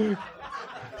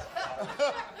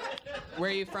 Where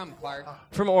are you from, Clark?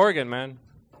 From Oregon, man.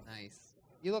 Nice.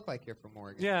 You look like you're from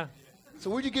Oregon. Yeah. So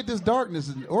where'd you get this darkness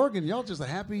in Oregon? Y'all just a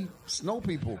happy snow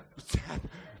people.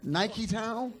 Nike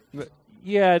Town?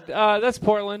 Yeah, that's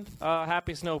Portland.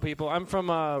 Happy snow people. I'm from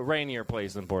a rainier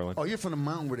place than Portland. Oh, you're from the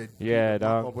mountain where they Yeah,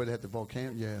 dog. where they had the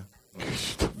volcano. Yeah.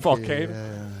 Volcano.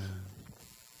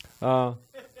 Yeah.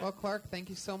 Well, Clark, thank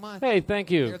you so much. Hey, thank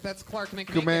you. That's Clark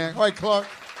McMakin. Good man. All right, Clark.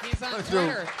 He's on Let's do it.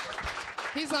 Twitter.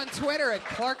 He's on Twitter at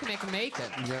Clark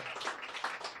McMakin. Yep.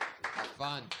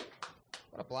 Fun.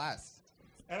 What a blast.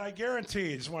 And I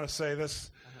guarantee, just want to say this,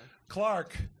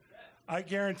 Clark, I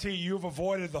guarantee you've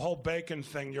avoided the whole bacon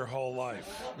thing your whole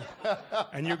life.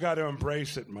 And you got to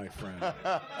embrace it, my friend.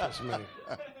 Just me.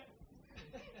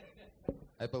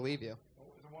 I believe you.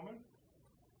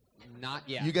 Not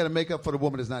yet. You got to make up for the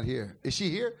woman that's not here. Is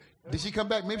she here? Did she come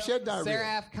back? Maybe she had diarrhea.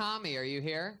 Sarah F. Kami, are you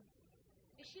here?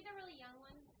 Is she the really young one?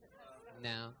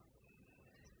 No.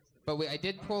 But I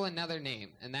did pull another name,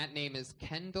 and that name is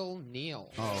Kendall Neal.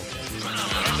 Oh.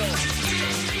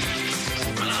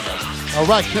 All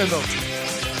right, Kendall. This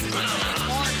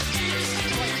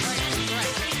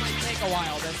might take a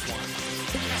while, this one.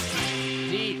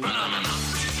 Deep.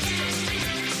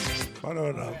 I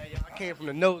don't know. I came from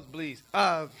the nosebleeds.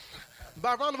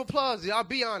 By round of applause, y'all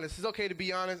be honest. It's okay to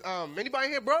be honest. Anybody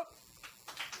here broke?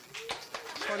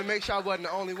 Just want to make sure I wasn't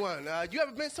the only one. You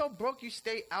ever been so broke you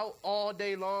stay out all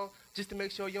day long just to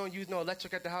make sure you don't use no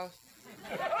electric at the house?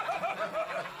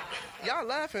 Y'all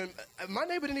laughing. My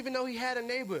neighbor didn't even know he had a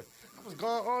neighbor. I was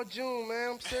gone all June,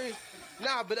 man. I'm serious.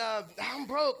 Nah, but I'm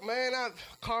broke, man.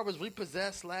 Car was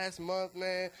repossessed last month,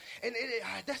 man. And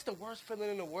that's the worst feeling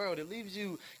in the world. It leaves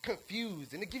you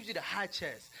confused, and it gives you the high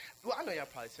chest. Well, I know y'all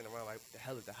probably sitting around like, what the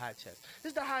hell is the high chest?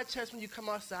 This is the high chest when you come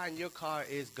outside and your car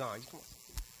is gone. You come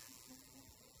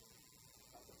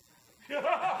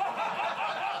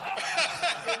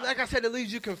like I said, it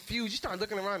leaves you confused. You start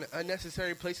looking around at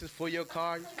unnecessary places for your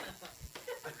car.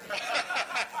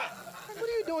 What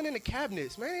are you doing in the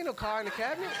cabinets, man? Ain't no car in the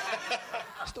cabinet.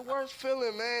 It's the worst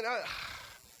feeling, man.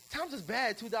 Times is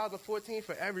bad 2014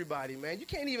 for everybody, man. You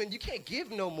can't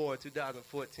give no more in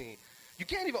 2014. You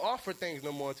can't even offer things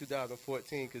no more in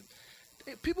 2014 because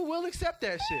people will accept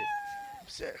that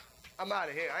shit. I'm out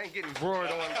of here. I ain't getting roared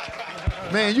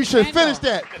on. Man, you should finish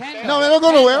that. Kendall. No, man, don't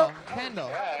go nowhere. Kendall.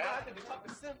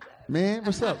 Man,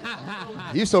 what's up?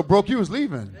 You so broke you was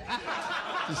leaving.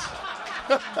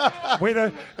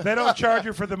 They don't charge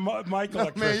you for the mic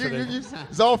electricity. Man,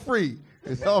 it's all free.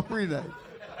 It's all free now.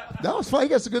 That was fun. You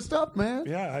got some good stuff, man.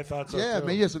 Yeah, I thought so, yeah, too.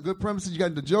 man, you had some good premises. You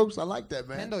got the jokes. I like that,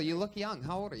 man. Kendall, you look young.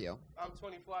 How old are you? I'm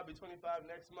 24. I'll be 25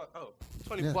 next month.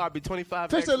 24. I'll be 25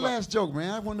 Finish next that month. last joke, man.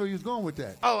 I want to know where you was going with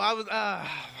that. Oh, I was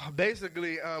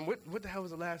basically what the hell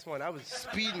was the last one? I was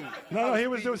speeding. No, he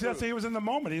was in the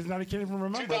moment. He can't even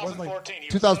remember. 2014.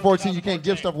 2014, you can't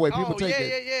give stuff away. People take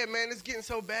it. Yeah, man. It's getting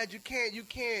so bad. You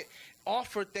can't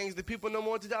offer things to people no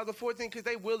more in 2014 because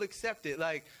they will accept it.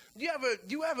 Like, you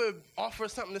ever offer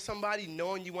something to somebody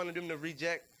knowing you wanted them to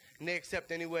reject and they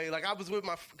accept anyway? Like, I was with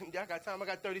my y'all got time? I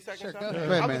got 30 seconds. Sure, go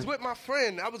I was with my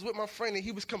friend and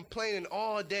he was complaining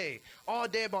all day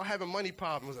about having money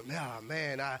problems. I was like,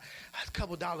 man, a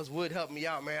couple dollars would help me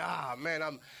out, man. Man,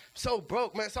 I'm so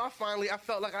broke, man. So I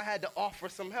felt like I had to offer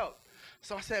some help.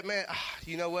 So I said, man,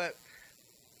 you know what?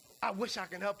 I wish I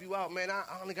can help you out, man.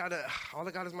 All I got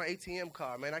is my ATM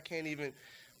card, man. I can't even.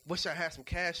 Wish I had some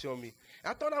cash on me.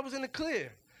 I thought I was in the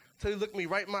clear. So he looked me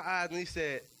right in my eyes and he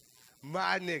said,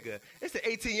 my nigga, it's the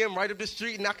ATM right up the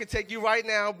street and I can take you right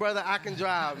now, brother. I can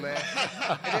drive, man.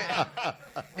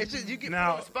 It's just, you get put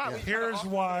on the spot. Here's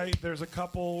why there's a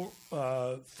couple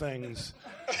things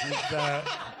that...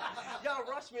 Y'all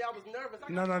rushed me. I was nervous.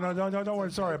 No, don't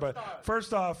worry. Sorry, but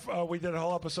first off, we did a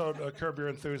whole episode of Curb Your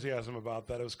Enthusiasm about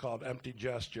that. It was called Empty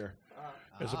Gesture.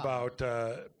 It's about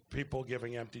people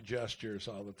giving empty gestures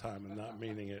all the time and not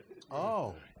meaning it.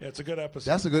 Oh, yeah, it's a good episode.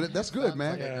 That's good,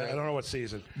 man. Yeah, I don't know what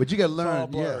season. But you got to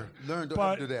learn. Blur. Learn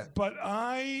to do that. But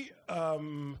I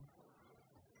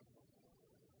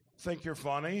think you're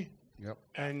funny. Yep.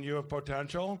 And you have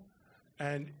potential.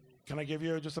 And can I give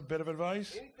you just a bit of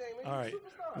advice? Anything, man. All right.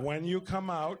 When you come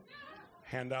out,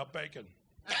 hand out bacon.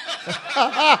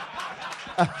 Hand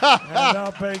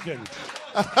out bacon.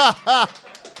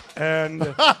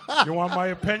 And you want my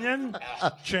opinion?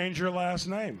 Change your last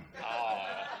name.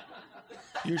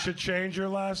 You should change your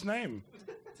last name.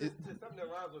 Is something that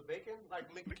rhymes with bacon?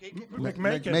 Like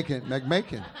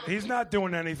McMakin. He's not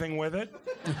doing anything with it.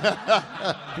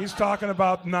 He's talking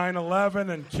about 9/11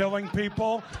 and killing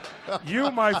people. You,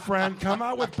 my friend, come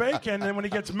out with bacon, and when he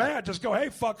gets mad, just go, hey,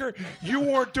 fucker, you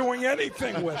weren't doing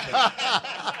anything with it.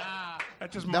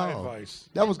 That's just my advice.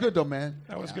 That was good, though, man.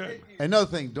 That was good. Another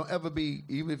thing, don't ever be,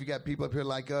 even if you got people up here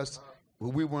like us, who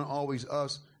we weren't always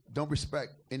us, don't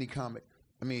respect any comic.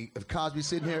 I mean, if Cosby's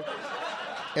sitting here,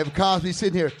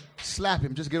 slap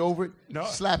him. Just get over it. No.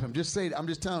 Slap him. Just say it. I'm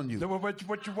just telling you.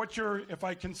 What you're, if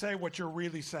I can say what you're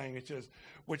really saying,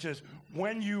 which is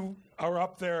when you are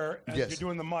up there and you're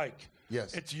doing the mic,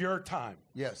 it's your time.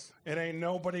 Yes. It ain't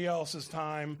nobody else's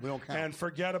time. We don't count. And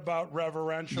forget about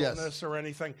reverentialness or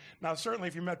anything. Now, certainly,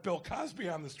 if you met Bill Cosby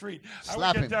on the street,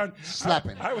 slap him. Slap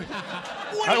him. I would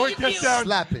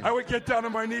get down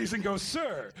on my knees and go,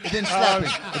 sir. And then slap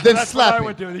him. And then slap him. I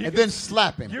would do. And then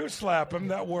slap him. You slap him.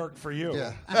 That worked for you.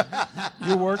 Yeah.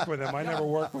 You worked with him. I never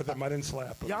worked with him. I didn't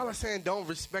slap him. Y'all are saying don't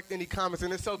respect any comments,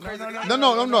 and it's so crazy.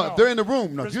 No. They're in the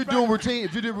room. No, if you do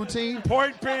routine.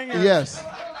 Point being is. Yes.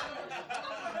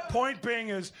 Point being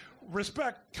is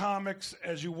respect comics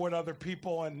as you would other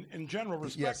people, and in general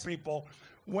respect people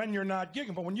when you're not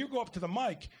gigging. But when you go up to the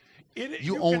mic,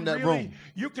 you own that room.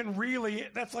 You can really.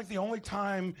 That's like the only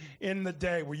time in the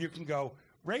day where you can go.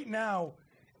 Right now,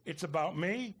 it's about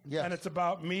me, and it's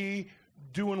about me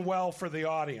doing well for the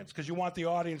audience because you want the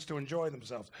audience to enjoy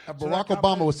themselves. Barack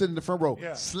Obama was sitting in the front row.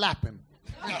 Yeah. Slap him.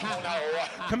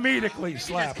 Comedically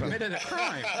slap him. Committed a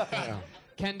crime. Yeah.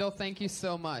 Kendall, thank you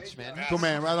so much, man. Cool,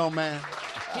 man. Right on, man.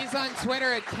 He's on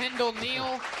Twitter at Kendall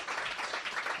Neal.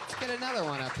 Let's get another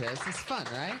one up here. This is fun,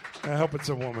 right? I hope it's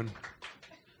a woman.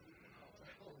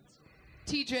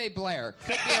 TJ Blair.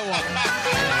 Could be a woman.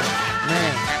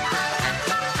 Man.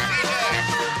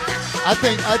 I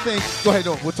think. Go ahead.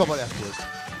 No, we'll talk about that afterwards.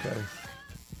 Okay.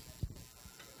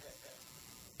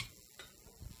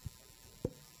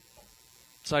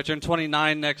 So I turn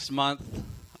 29 next month,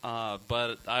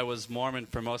 but I was Mormon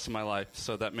for most of my life,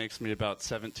 so that makes me about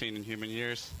 17 in human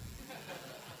years.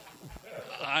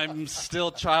 I'm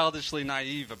still childishly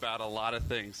naive about a lot of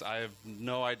things. I have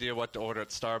no idea what to order at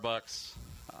Starbucks.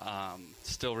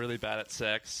 Still really bad at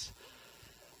sex.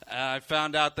 I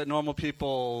found out that normal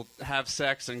people have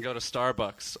sex and go to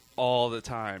Starbucks all the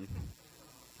time.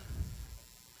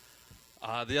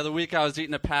 The other week I was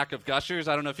eating a pack of Gushers.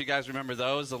 I don't know if you guys remember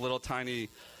those, the little tiny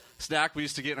snack we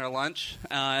used to get in our lunch.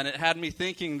 And it had me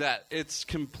thinking that it's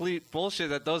complete bullshit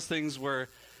that those things were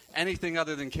anything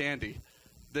other than candy.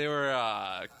 They were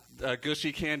a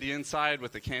gushy candy inside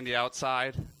with the candy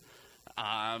outside.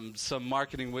 Some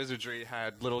marketing wizardry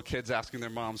had little kids asking their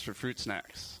moms for fruit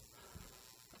snacks.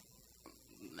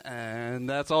 And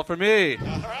that's all for me.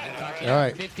 All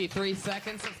right. 53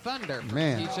 seconds of thunder from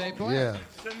Man, TJ Blair. yeah.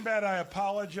 Sinbad, I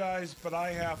apologize, but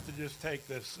I have to just take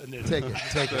this initiative.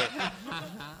 Take it. Take it.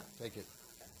 Take it.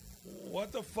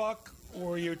 What the fuck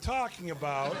were you talking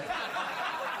about?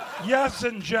 Yes,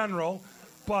 in general,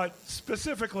 but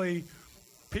specifically,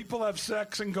 people have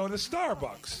sex and go to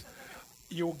Starbucks.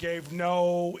 You gave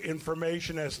no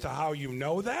information as to how you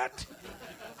know that,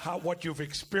 what you've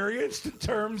experienced in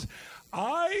terms.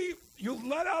 You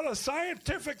let out a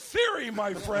scientific theory,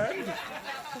 my friend,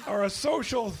 or a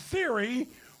social theory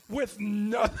with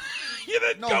no. You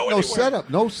didn't go anywhere. No setup.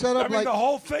 No setup. I mean, the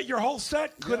whole thing, your whole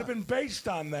set could have been based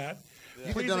on that.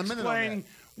 You could've Please done a minute on explain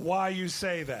why you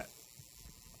say that.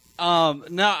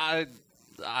 No,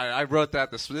 I wrote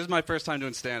that. This is my first time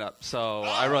doing stand-up, so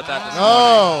I wrote that this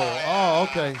Oh,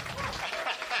 okay.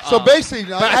 So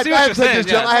basically, I have to take this,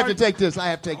 John. I have to take this.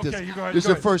 Okay, you go ahead, This is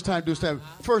go the first time doing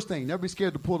stand-up. First thing, never be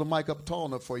scared to pull the mic up tall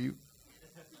enough for you.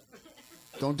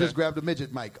 Don't just grab the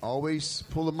midget mic. Always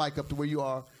pull the mic up to where you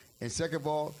are. And second of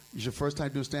all, it's your first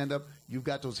time doing stand-up. You've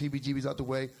got those heebie-jeebies out the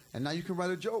way, and now you can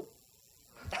write a joke.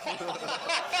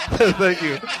 Thank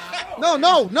you. No.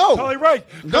 Totally right.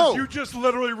 No. You just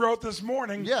literally wrote this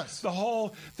morning. Yes.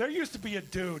 There used to be a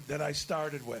dude that I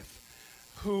started with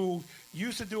who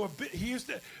used to do a bit.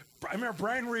 I remember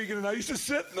Brian Regan and I used to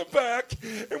sit in the back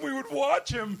and we would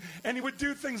watch him and he would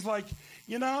do things like,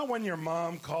 you know, when your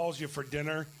mom calls you for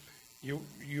dinner, you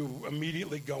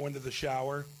immediately go into the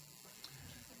shower.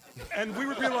 And we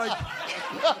would be like,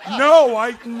 no,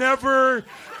 I never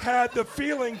had the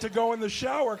feeling to go in the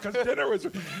shower because dinner was,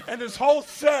 and his whole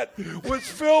set was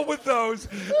filled with those,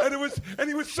 and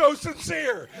he was so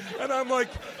sincere. And I'm like,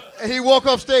 and he walk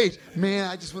off stage, man,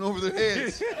 I just went over their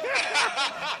heads.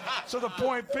 So the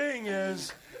point being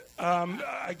is,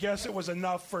 I guess it was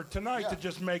enough for tonight to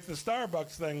just make the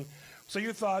Starbucks thing. So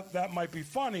you thought that might be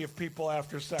funny if people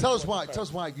after sex. Tell us why. Tell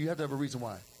us why. You have to have a reason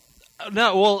why.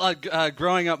 No, well,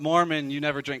 growing up Mormon, you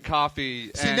never drink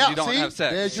coffee and you don't have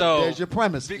sex. There's your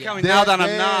premise. Now that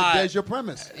I'm not. There's your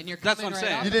premise. And you're That's what I'm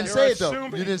saying. You didn't say it, though. You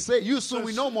didn't say it. You assume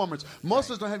we know Mormons. Most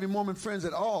of us don't have any Mormon friends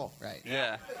at all. Right.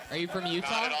 Yeah. Are you from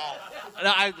Utah?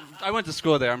 No, I went to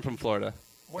school there. I'm from Florida.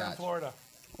 Where in Florida?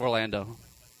 Orlando.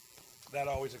 That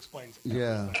always explains it.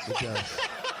 Yeah, it does.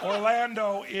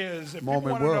 Orlando is. If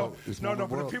Mormon people world. Know, It's no, Mormon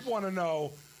but world. if people want to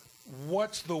know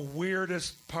what's the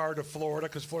weirdest part of Florida,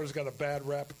 because Florida's got a bad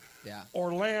rep. Yeah.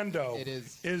 Orlando It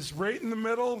is. right in the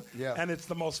middle, Yeah. and it's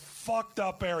the most fucked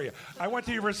up area. I went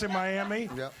to University of Miami,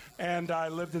 Yep. and I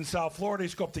lived in South Florida. I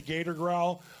used to go up to Gator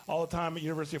Growl all the time at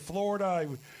University of Florida. I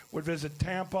would visit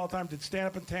Tampa all the time, did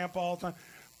stand-up in Tampa all the time.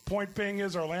 Point being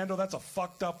is Orlando, that's a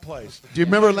fucked up place. Do you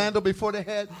remember Orlando before they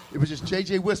had? It was just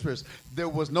JJ Whispers. There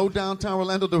was no downtown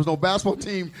Orlando. There was no basketball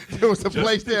team. There was a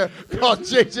place there called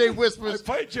JJ Whispers. I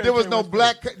played JJ There was no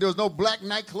Whispers. There was no black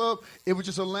nightclub. It was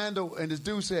just Orlando. And this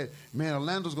dude said, "Man,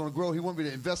 Orlando's going to grow. He wanted me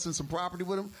to invest in some property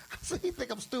with him." I said, "You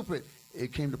think I'm stupid?"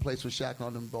 It came to the place where Shaq and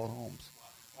all them bought homes.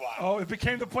 Oh, it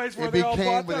became the place where It they all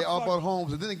became bought where they that all fuck- bought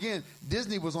homes. And then again,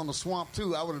 Disney was on the swamp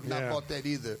too. I would have not Yeah. bought that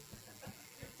either.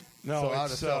 No, So I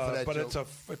it's, would've fell for that but joke.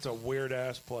 it's a weird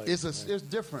ass place. It's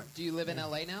different. Do you live in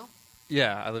LA now?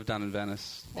 Yeah, I live down in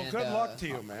Venice. Well, And, good luck to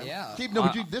you, man. Yeah.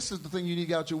 This is the thing you need to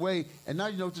get out your way, and now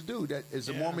you know what to do. That as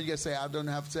a Mormon, you got to say, "I don't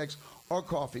have sex or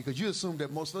coffee," because you assume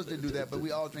that most of us didn't do that, but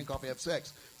we all drink coffee, have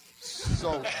sex.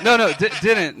 So No,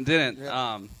 didn't.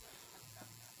 Yeah.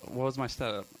 What was my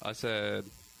setup? I said.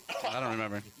 I don't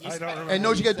remember. I don't remember. And know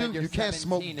what you got to said do? you're You can't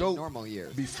smoke 17 in dope normal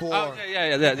years. before. Oh,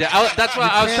 yeah. That's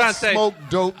what I was trying to say. Smoke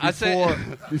dope I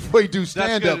said- before you do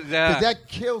stand up good, yeah. that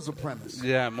kills the premise.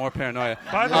 Yeah, more paranoia.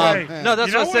 By the way, no, that's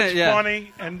you know what I'm saying. what's Yeah.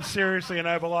 funny and seriously, and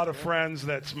I have a lot of friends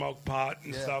that smoke pot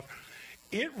and stuff.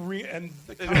 It and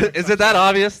the Is it that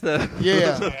obvious? That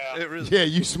Yeah. It really- Yeah,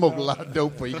 you smoked a lot of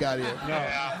dope before you got here.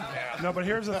 No, but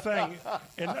here's the thing.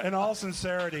 In all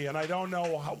sincerity, and I don't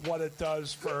know what it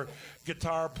does for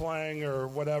guitar playing or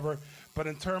whatever, but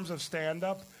in terms of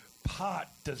stand-up, pot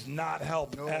does not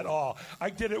help at all. I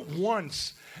did it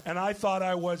once, and I thought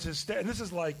I was hysterical. And this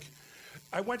is like,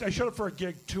 I showed up for a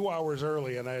gig 2 hours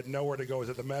early, and I had nowhere to go. It was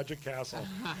at the Magic Castle.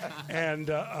 And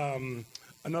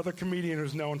another comedian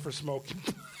who's known for smoking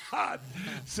pot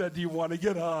said, "Do you want to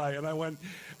get high?" And I went,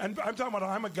 and I'm talking about,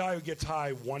 I'm a guy who gets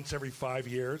high once every 5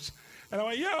 years. And I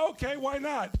went, yeah, okay, why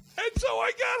not? And so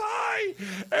I got high,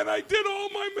 and I did all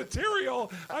my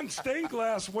material on stained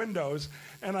glass windows,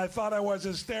 and I thought I was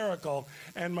hysterical.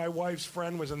 And my wife's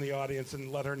friend was in the audience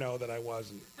and let her know that I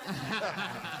wasn't.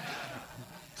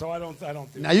 So I don't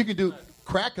do Now you can do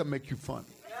crack will make you funny.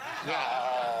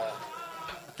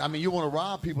 I mean, you want to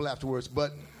rob people afterwards,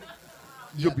 but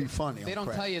you'll be funny. They on don't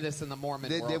crack. tell you this in the Mormon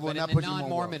They world, will but not in put the you in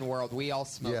non-Mormon world, we all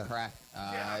smoke crack.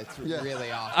 It's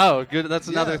really awesome. Oh, good. That's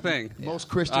another Yeah, thing. Most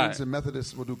Christians All right. and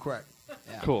Methodists will do crack.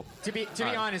 Cool. To be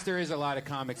honest, there is a lot of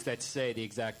comics that say the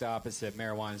exact opposite.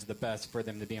 Marijuana is the best for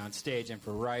them to be on stage and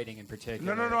for writing in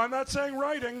particular. No, I'm not saying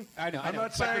writing. I know. I'm not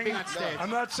but for saying. being on stage. I'm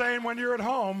not saying when you're at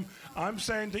home. I'm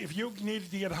saying that if you need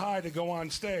to get high to go on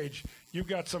stage, you've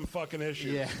got some fucking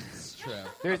issues. Yeah, it's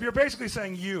true. You're basically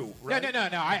saying you, right? No.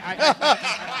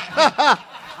 I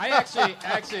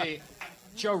actually,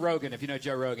 Joe Rogan, if you know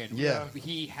Joe Rogan, Yeah.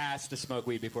 he has to smoke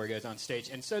weed before he goes on stage,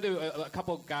 and so do a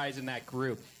couple guys in that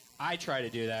group. I try to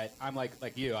do that. I'm like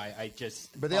you. I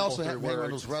just. But they fumble also through have one of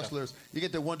words those and stuff. wrestlers. You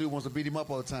get the one dude who wants to beat him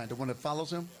up all the time. The one that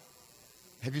follows him.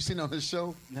 Have you seen on his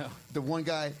show? No. The one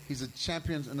guy, he's a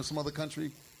champion in some other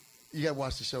country. You got to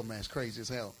watch the show, man. It's crazy as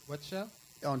hell. What show?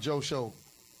 On Joe's show.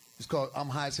 It's called I'm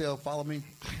High as Hell, Follow Me.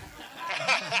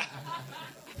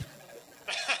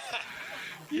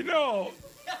 You know,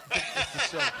 It's the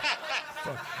show.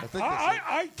 I think that's it.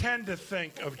 I tend to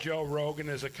think of Joe Rogan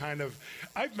as a kind of,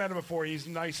 I've met him before, he's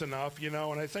nice enough, and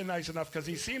I say nice enough because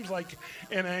he seems like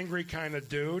an angry kind of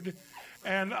dude.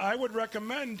 And I would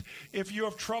recommend, if you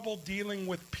have trouble dealing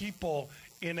with people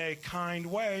in a kind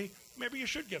way, maybe you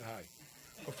should get high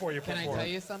before you Can perform. I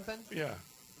tell you something? Yeah.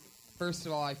 First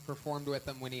of all, I've performed with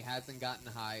him when he hasn't gotten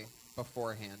high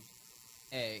beforehand.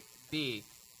 A. B.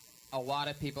 A lot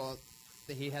of people,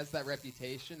 he has that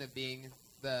reputation of being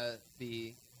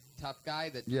the tough guy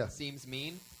that seems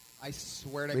mean. I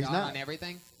swear to But he's God not. on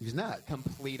everything. He's not.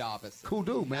 Complete opposite. Cool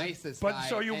dude, man. Nicest But guy.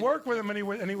 so you and worked with him, and he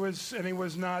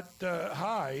was not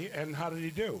high, and how did he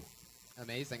do?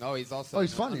 amazing. Oh, he's also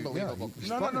he's an funny. unbelievable.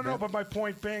 Yeah, No. But my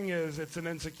point being is, it's an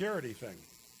insecurity thing.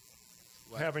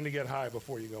 Having to get high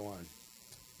before you go on.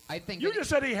 I think You just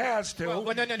said he has to. Well,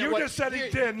 no. You What- just said he here-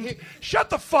 didn't. Shut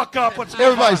the fuck up. Let's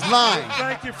Everybody's lying.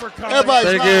 Thank you for coming.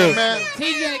 Everybody's lying, man.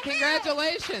 TJ,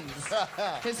 congratulations!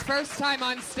 His first time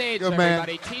on stage, Good man.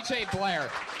 everybody. TJ Blair.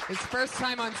 His first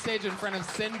time on stage in front of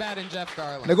Sinbad and Jeff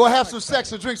Garland. Now go have some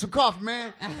sex and drink some coffee,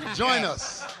 man. Join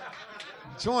us.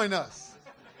 Join us.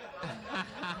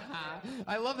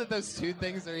 I love that those two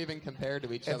things are even compared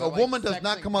to each If other. a like woman does sex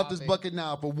not and come out this coffee. bucket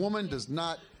now, if a woman does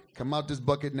not come out this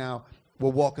bucket now, we're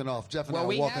walking off. Jeff and Well, I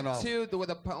we are walking have off. two.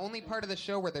 The only part of the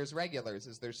show where there's regulars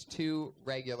is there's two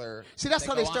regular. See, that's that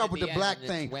how they go on start at with the end, black and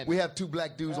it's thing. women. We have two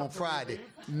black dudes on Friday.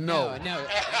 No. No.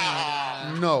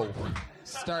 No.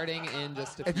 Starting in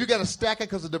just a If few you got a stacker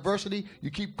because of diversity,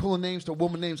 you keep pulling names till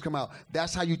woman names come out.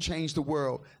 That's how you change the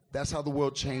world. That's how the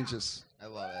world changes. I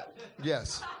love it.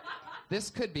 Yes. This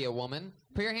could be a woman.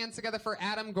 Put your hands together for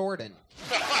Adam Gordon.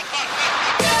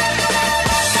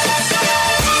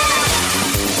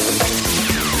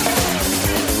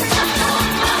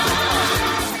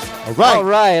 All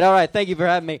right. All right. Thank you for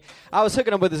having me. I was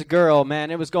hooking up with this girl, man.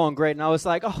 It was going great. And I was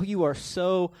like, oh, you are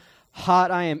so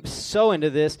hot. I am so into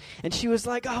this. And she was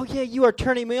like, oh, yeah, you are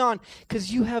turning me on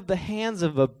because you have the hands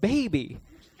of a baby.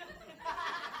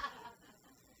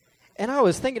 And I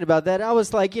was thinking about that. I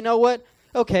was like, you know what?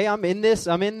 Okay, I'm in this,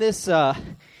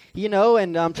 you know,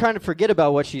 and I'm trying to forget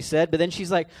about what she said. But then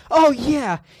she's like, oh,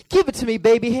 yeah, give it to me,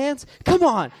 baby hands. Come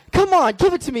on,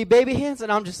 give it to me, baby hands.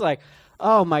 And I'm just like,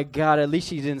 oh, my God, at least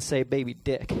she didn't say baby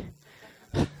dick.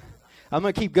 I'm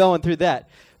going to keep going through that.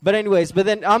 But anyways,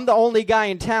 then I'm the only guy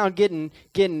in town getting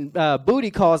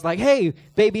booty calls like, hey,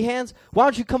 baby hands, why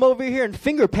don't you come over here and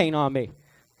finger paint on me?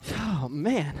 Oh,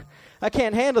 man. I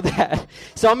can't handle that.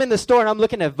 So I'm in the store and I'm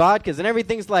looking at vodkas and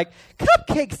everything's like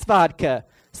Cupcakes vodka,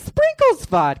 Sprinkles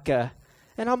vodka.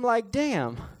 And I'm like,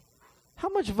 damn, how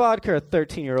much vodka are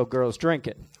 13-year-old girls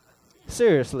drinking?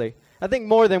 Seriously. I think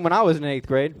more than when I was in 8th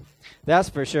grade. That's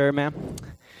for sure, man.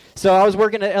 So I was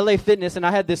working at LA Fitness, and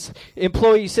I had this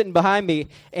employee sitting behind me,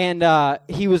 and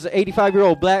he was an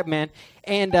 85-year-old black man,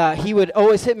 and he would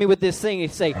always hit me with this thing.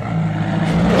 He'd say, "You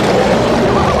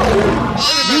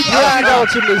grind out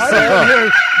to me,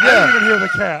 sir." I didn't even hear the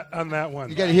cat on that one.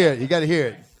 You got to hear it. You got to hear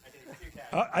it.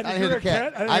 I didn't hear the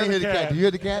cat. I didn't hear the cat. Did you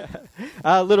hear the cat?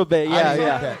 A little bit,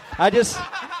 yeah. I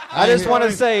just want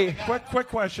to say. Quick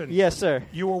question. Yes, sir.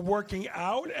 You were working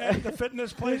out at the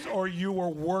fitness place, or you were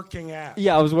working at?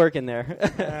 Yeah, I was working there.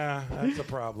 Yeah, that's a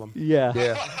problem.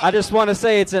 Yeah. I just want to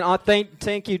say it's an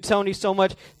thank you, Tony, so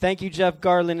much. Thank you, Jeff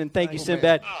Garland, and thank you,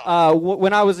 Sinbad.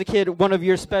 When I was a kid, one of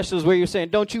your specials where you're saying,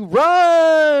 "Don't you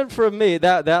run from me,"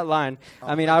 that line.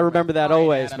 I mean, I remember that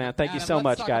always, Adam, man. Thank you so let's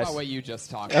much, talk guys. about what you just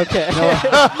talked Okay. about.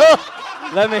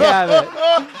 Let me have it.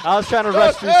 I was trying to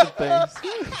rush through some things.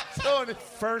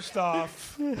 First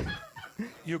off,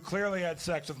 you clearly had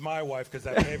sex with my wife because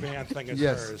that baby hand thing is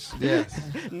hers. Yes.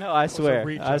 No, I swear.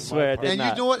 I swear I did and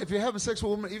not. you know what? If you're having sex with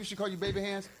a woman, even if she call you baby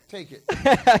hands, take it.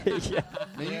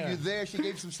 Yeah. You there, she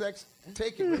gave you some sex,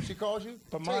 take it. If she calls you,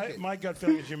 But take my gut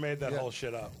feeling is you made that whole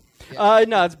shit up.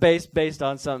 No, it's based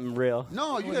on something real.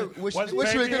 No, you know, Was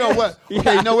which baby you know what? hands?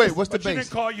 Okay, no, wait, what's the But she base?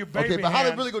 didn't call you baby Okay, but how did it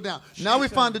hands. really go down? Now we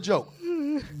find the joke.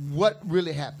 What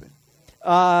really happened?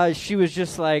 She was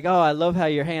just like, "Oh, I love how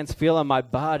your hands feel on my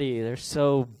body. They're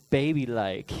so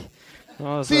baby-like."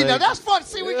 See, now that's fun.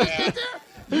 See, we just get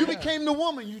there. You became the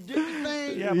woman. You did the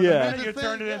thing. Yeah, but the minute you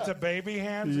turned it into baby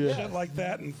hands and shit like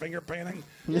that and finger painting,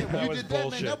 that you was did that,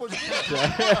 bullshit. man. That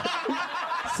was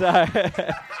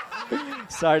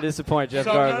Sorry to disappoint, Jeff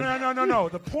So, Garland. no.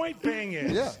 The point being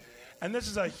is, Yeah. and this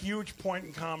is a huge point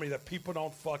in comedy that people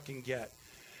don't fucking get.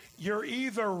 You're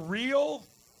either real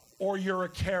or you're a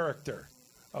character,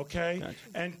 okay? Gotcha.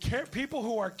 And people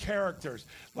who are characters,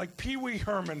 like Pee Wee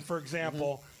Herman, for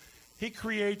example, he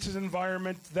creates his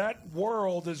environment. That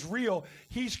world is real.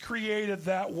 He's created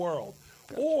that world.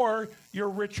 Or you're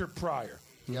Richard Pryor.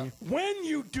 Yeah. When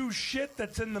you do shit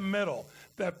that's in the middle,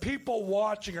 that people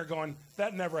watching are going,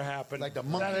 that never happened. Like the that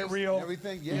monkeys ain't real. and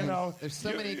everything, yeah. You know, There's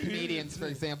so many comedians, for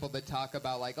example, that talk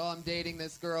about like, "Oh, I'm dating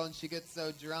this girl and she gets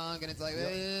so drunk," and it's like,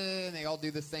 and they all do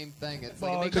the same thing. It's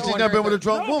like, Because she's never been with a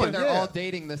drunk woman. They're Yeah. all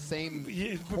dating the same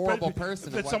horrible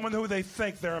person. It's someone who they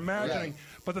think they're imagining. Right.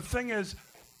 But the thing is,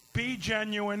 be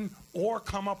genuine or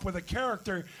come up with a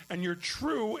character, and you're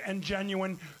true and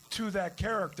genuine to that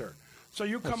character. So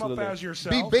you come Absolutely. up as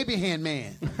yourself. Be baby hand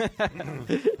man.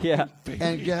 Yeah.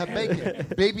 And get her bacon.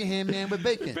 Baby hand man with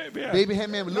bacon. Baby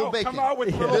hand man with little bacon. Come out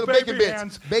with little bacon baby bits.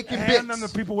 hands. Bacon and bits. hand them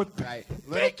to people with Right.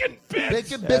 bacon bits.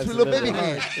 Bacon bits with little baby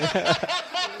Absolutely. hands.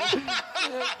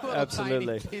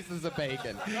 Absolutely. Tiny pieces of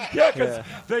bacon. Yeah, because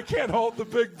they can't hold the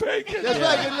big bacon. That's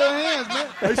right, get little hands, man.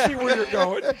 I see where you're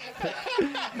going.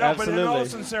 No, but in all Absolutely.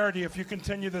 sincerity, if you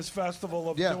continue this festival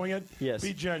of doing it, Yes.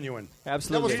 be genuine.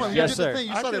 Absolutely. That was fun. Yes, You did the sir. thing.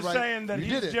 You I'm said just it right. saying that You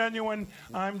he's did it. genuine,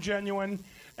 I'm genuine,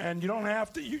 and you don't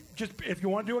have to. You just if you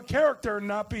want to do a character and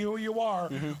not be who you are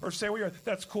or say what you are,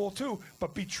 that's cool too.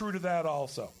 But be true to that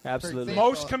also. Absolutely.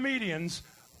 Most comedians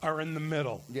are in the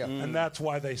middle, Yeah. and that's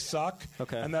why they suck,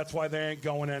 Okay. and that's why they ain't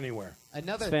going anywhere.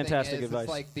 Another It's fantastic thing is, advice. it's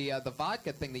like the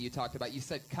vodka thing that you talked about. You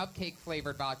said cupcake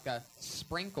flavored vodka,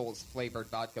 sprinkles flavored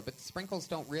vodka, but sprinkles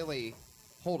don't really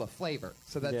hold a flavor.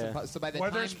 So that's Yeah. so by the Were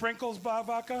time there sprinkles,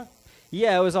 vodka?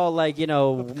 Yeah, it was all like,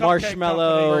 Cupcake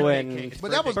marshmallow company. and Birthday cake.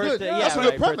 But that was Birthday- good. yeah, That's a right,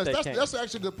 good premise. birthday That's cake.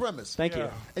 actually a good premise. Thank you.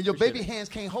 And your Appreciate baby hands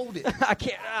can't hold it. I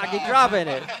keep dropping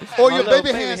it. Or My your little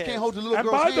baby hands can't hold the little And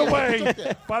girl's by the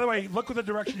hand. way, look at the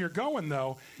direction you're going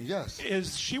though. Yes.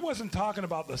 Is she wasn't talking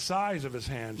about the size of his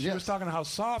hands. She Yes. was talking how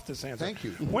soft his hands Thank are.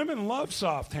 you. Women love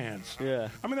soft hands. Yeah.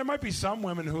 I mean, there might be some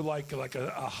women who like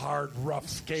a hard, rough,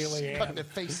 scaly Cutting hand. their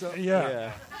face up.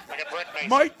 Yeah. Like a brick mason.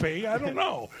 Might be. I don't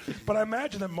know. But I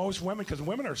imagine that most women, because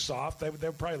women are soft, they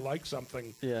probably like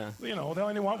something. Yeah. You know, they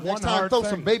only want Next one time, hard throw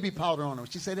thing. some baby powder on them.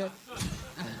 She say that?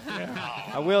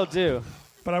 I will do.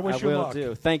 But I wish I you will luck.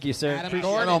 do. Thank you, sir. Adam it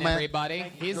Gordon, on, man. everybody.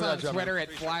 He's Good on job, Twitter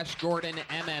at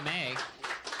FlashGordonMMA.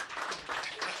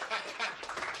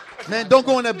 Man, don't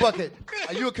go in that bucket.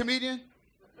 Are you a comedian?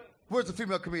 Where's the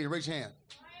female comedian? Raise your hand.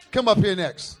 Come up here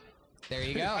next. There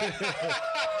you go.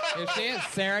 Here she is,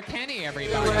 Sarah Kenny,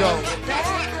 everybody.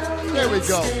 There we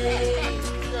go.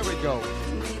 There we go.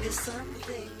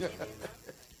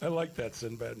 I like that,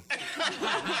 Sinbad.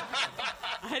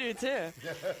 I do too.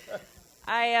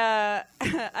 I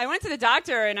I went to the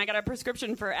doctor and I got a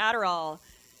prescription for Adderall,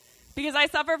 Because I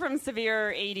suffer from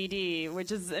severe ADD,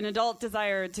 which is an adult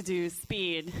desire to do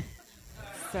speed.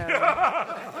 So,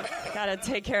 gotta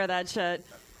take care of that shit.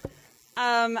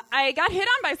 I got hit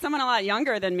on by someone a lot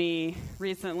younger than me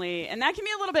recently, and that can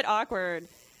be a little bit awkward.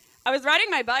 I was riding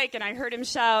my bike, and I heard him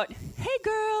shout, "Hey,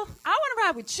 girl, I want to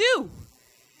ride with you."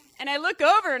 And I look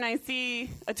over, and I see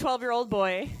a 12-year-old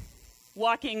boy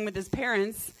walking with his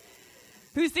parents,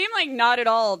 who seemed like not at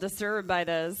all disturbed by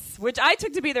this, which I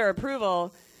took to be their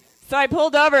approval. So I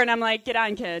pulled over and I'm like, "Get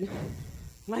on, kid.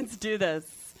 Let's do this."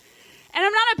 And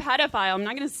I'm not a pedophile. I'm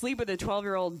not going to sleep with a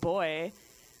 12-year-old boy.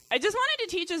 I just wanted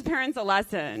to teach his parents a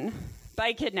lesson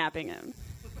by kidnapping him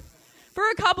for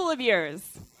a couple of years.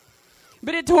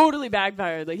 But it totally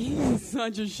backfired. Like, he's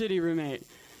such a shitty roommate.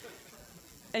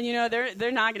 And, you know,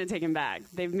 they're not going to take him back.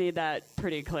 They've made that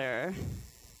pretty clear.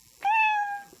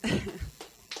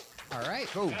 All right.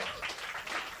 Cool.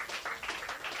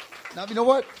 Now, you know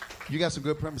what? You got some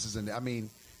good premises in there. I mean,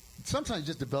 sometimes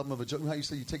just development of a joke. You know how you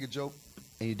say you take a joke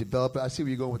and you develop it? I see where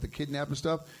you're going with the kidnapping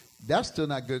stuff. That's still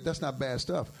not good. That's not bad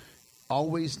stuff.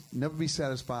 Always never be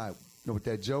satisfied with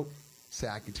that joke. Say,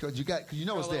 I can tell you got, because you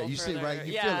know it's there. You see it, right?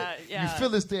 You feel it. Yeah. You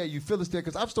feel it's there. You feel it's there.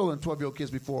 Because I've stolen 12-year-old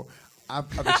kids before. I've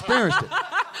experienced it.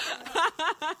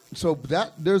 So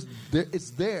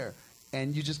it's there,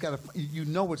 and you just gotta, you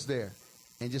know it's there,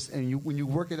 and when you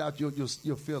work it out, you'll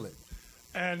feel it.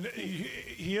 And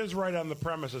he is right on the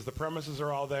premises. The premises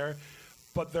are all there,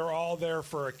 but they're all there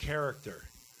for a character.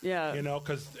 Yeah. You know,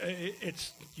 because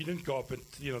it's you didn't go up and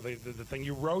the thing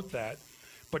you wrote that,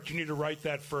 but you need to write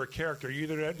that for a character. You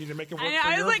either need to make it work for your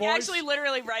voice. I was like actually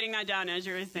literally writing that down as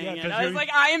you were saying it. I was you're-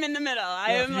 like, I am in the middle.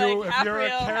 I am like if half you're real, a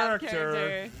half character,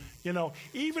 character. you know,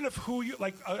 even if who you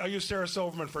like, I'll use Sarah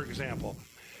Silverman for example.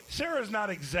 Sarah's not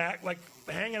exact like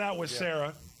hanging out with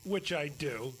Sarah, which I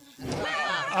do.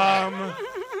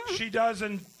 She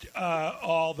doesn't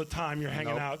all the time. You're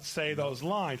hanging out, say those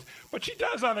lines, but she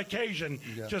does on occasion.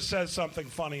 Yeah. Just says something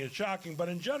funny and shocking. But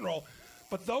in general,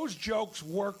 those jokes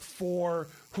work for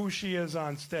who she is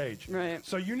on stage. Right.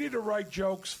 So you need to write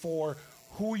jokes for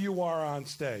who you are on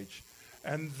stage.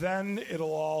 And then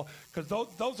it'll all, because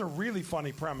those are really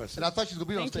funny premises. And I thought she was going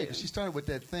to be on Thank stage you. because she started with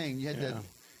that thing. You had Yeah.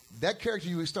 that character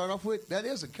you would start off with, that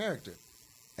is a character.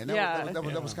 And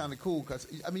that was kind of cool because,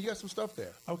 I mean, you got some stuff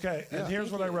there. Okay, Yeah. and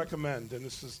here's what I recommend, and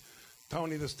this is,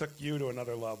 Tony, this took you to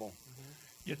another level.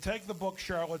 You take the book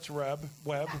Charlotte's Web,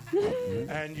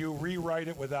 and you rewrite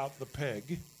it without the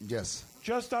pig. Yes.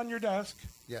 Just on your desk.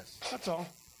 Yes. That's all.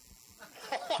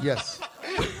 Yes.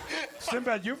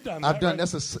 Sinbad, you've done that. I've done right?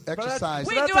 that's an exercise.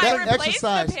 Wait, do I replace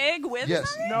the pig with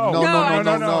yes. them? No.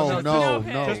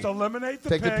 No. Just eliminate the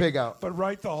Take pig. the pig out. But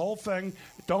write the whole thing.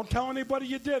 Don't tell anybody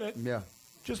you did it. Yeah.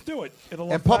 Just do it. It'll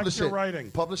And affect publish your it.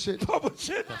 writing. Publish it. Publish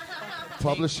it.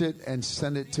 Publish it and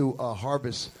send it to a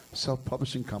Harvest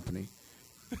self-publishing company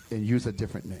and use a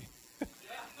different name.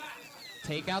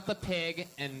 Take out the pig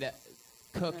and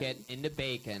cook it into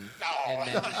bacon, and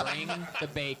then bring the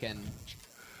bacon,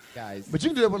 guys. But you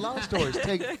can do that with a lot of stories.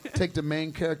 Take the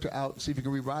main character out and see if you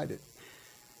can rewrite it.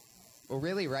 Well,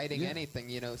 really writing Yeah. anything,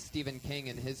 you know, Stephen King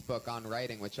in his book on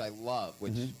writing, which I love,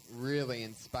 which really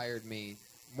inspired me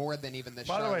more than even the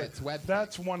By the way, Charlotte's Web.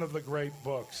 that's one of the great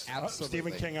books. Absolutely.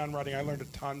 Stephen King on writing. I learned a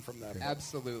ton from that book.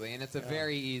 Absolutely, and it's a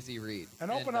very easy read. And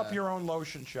open up your own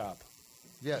lotion shop.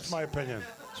 Yes. That's my opinion.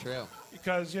 True.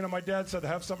 Because, you know, my dad said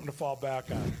have something to fall back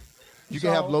on. You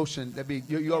can have lotion. That be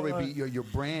you already be your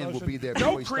brand will lotion. be there.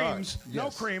 No before you creams. start. No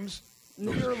Yes. creams.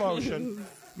 Pure lotion.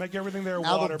 Make everything there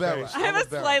Aloe water vera. based. I have a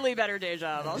slightly better day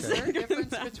job. I'll Is say. there a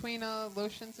difference between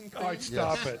lotions and creams? All right,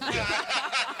 stop it.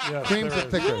 Yes, Creams there are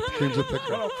is. thicker. Creams are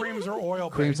thicker. No, creams are oil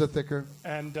based. Creams are thicker.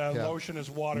 And Yeah. lotion is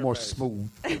water More based. smooth.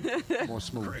 More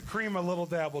smooth. Cream a little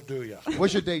dab will do you.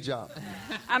 What's your day job?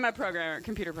 I'm a programmer,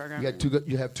 computer programmer.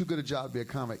 You have too good a job to be a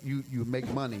comic. You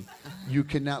make money. You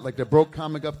cannot, like the broke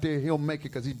comic up there, he'll make it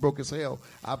because he's broke as hell.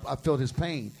 I felt his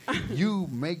pain. You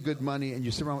make good money and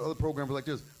you sit around with other programmers like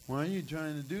this. Why are you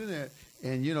trying to do that?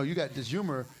 And you know, you got this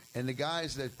humor, and the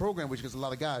guys that program, which is a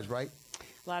lot of guys, right?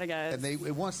 A lot of guys. And they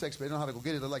want sex, but they don't know how to go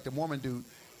get it. They're like the Mormon dude.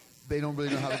 They don't really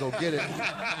know how to go get it.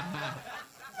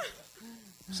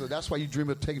 So that's why you dream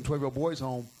of taking 12-year-old boys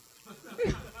home.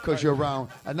 Because you're around.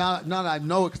 And now I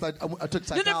know it because I took No,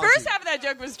 psychology. the first half of that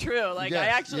joke was true. Like, I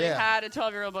Yes, actually yeah. had a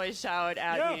 12-year-old boy shout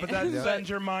at Yeah, me. but that sends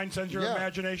your mind, sends your Yeah.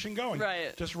 imagination going.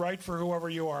 Right. Just write for whoever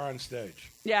you are on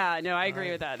stage. Yeah, no, I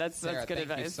agree with that. That's Sarah, good thank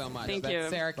advice. you so much. Thank That's you.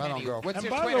 Sarah Right on, Kenny. girl. What's And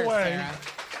your by Twitter, the way,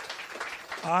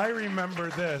 Sarah? I remember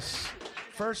this.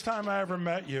 First time I ever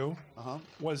met you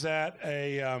was at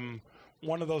a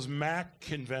one of those Mac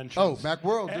conventions. Oh, Mac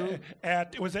World, dude.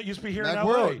 Was that used to be here Mac in L.A.?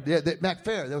 World. Yeah, Mac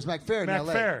Fair. There was Mac Fair in Mac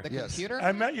L.A. Fair. The Yes. computer?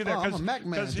 I met you there I'm a Mac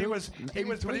man, because he dude.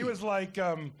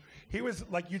 was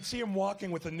like you'd see him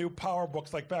walking with the new Power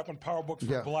Books, like back when Power Books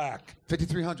were black.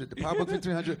 5300, the PowerBook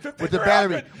 5300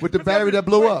 with the battery that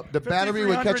blew up. The battery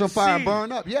would catch on fire and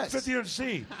burn up. Yes.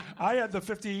 5300C. I had the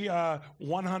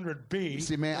 5100B.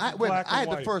 See, man, I had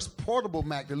the first portable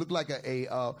Mac that looked like a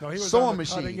No, he was sewing on the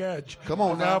machine. cutting edge Come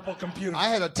on of now. Apple computers. I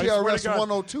had a I swear to TRS God,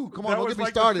 102. Come on, that don't was get me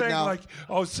like the started thing, now. Like,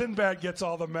 Sinbad gets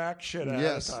all the Mac shit out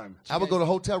Yes. of time. I would go to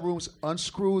hotel rooms,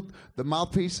 unscrew the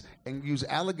mouthpiece, and use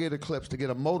alligator clips to get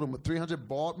a modem, a 300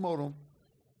 baud modem,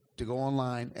 to go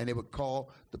online, and they would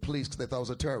call the police because they thought I was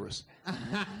a terrorist.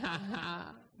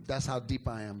 That's how deep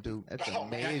I am, dude. That's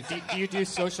amazing. Do you do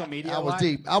social media? I was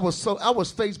deep. I was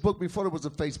Facebook before there was a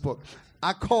Facebook.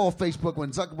 I called Facebook when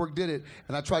Zuckerberg did it,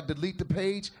 and I tried to delete the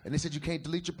page, and they said you can't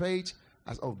delete your page.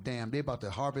 I said, oh, damn, they're about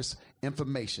to harvest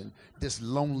information. This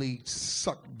lonely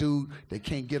suck dude that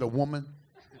can't get a woman.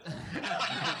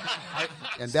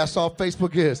 And that's all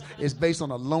Facebook is. It's based on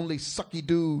a lonely, sucky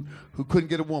dude who couldn't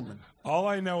get a woman. All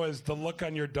I know is the look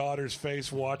on your daughter's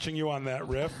face watching you on that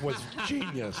riff was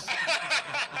genius.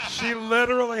 She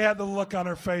literally had the look on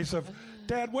her face of,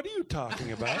 Dad, what are you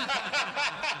talking about?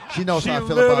 She knows how I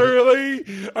feel about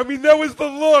it. I mean, that was the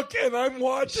look, and I'm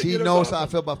watching She it knows about how I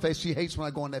feel about Facebook. She hates when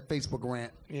I go on that Facebook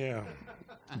rant. Yeah.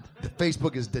 The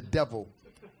Facebook is the devil.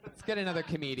 Let's get another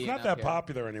comedian. It's not that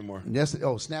popular anymore. Yes.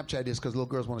 Oh, Snapchat is because little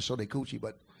girls want to show their coochie,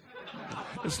 but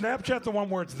Is Snapchat the one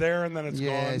where it's there and then it's gone?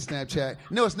 yeah, Snapchat.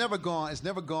 No, it's never gone. It's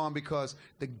never gone because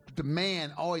the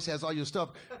man always has all your stuff.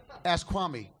 Ask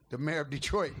Kwame, the mayor of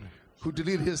Detroit, who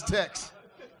deleted his text,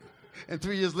 and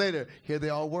 3 years later, here they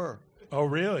all were. Oh,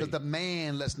 really? Because the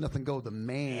man lets nothing go. The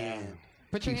man.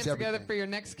 Put your keeps hands together everything. for your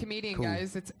next comedian, Cool.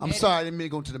 guys. It's I'm Eddie. sorry, I didn't mean to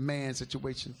go into the man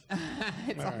situation.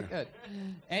 It's all good.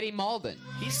 Eddie Malden.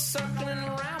 He's circling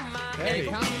around my Eddie.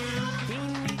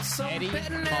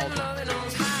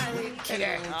 Eddie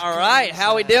All right,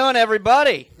 how we doing,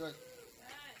 everybody?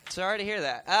 Sorry to hear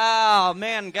that. Oh,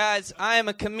 man, guys, I am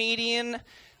a comedian,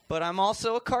 but I'm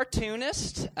also a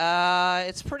cartoonist.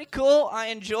 It's pretty cool. I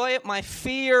enjoy it. My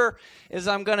fear is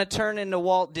I'm going to turn into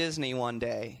Walt Disney one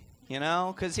day. You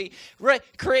know, because he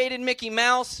created Mickey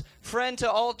Mouse, friend to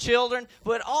all children,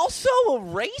 but also a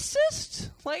racist?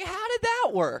 Like, how did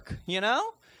that work, you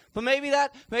know? But maybe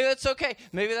that's okay.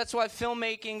 Maybe that's why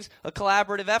filmmaking's a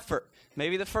collaborative effort.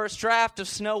 Maybe the first draft of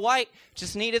Snow White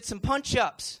just needed some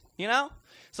punch-ups, you know?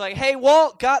 It's like, hey,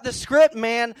 Walt, got the script,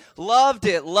 man. Loved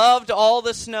it. Loved all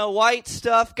the Snow White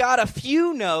stuff. Got a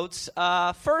few notes.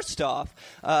 First off,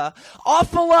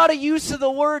 awful lot of use of the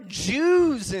word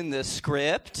Jews in the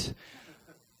script.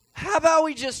 How about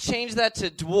we just change that to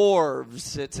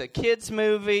dwarves? It's a kids'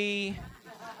 movie.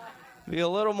 Be a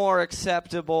little more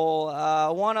acceptable.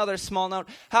 One other small note.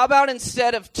 How about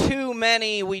instead of too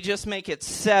many, we just make it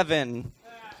 7?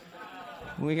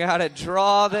 We got to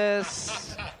draw this.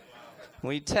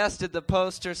 We tested the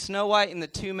poster. Snow White and the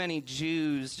Too Many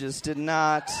Jews just did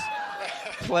not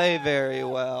play very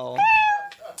well.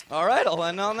 All right, I'll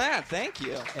end on that. Thank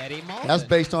you. Eddie Malden. That's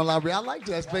based on I like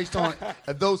that. That's based on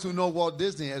those who know Walt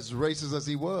Disney, as racist as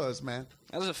he was, man.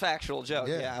 That was a factual joke.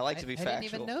 Yeah, I like to be I factual.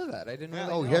 didn't even know that. I didn't really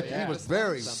Oh, know he was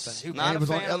very. something. Not he a was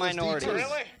fan on of LSD minorities. too.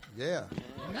 Really? Yeah.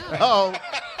 No. Oh,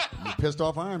 you pissed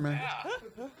off Iron Man.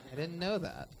 I didn't know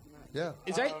that. Yeah.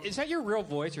 Is that your real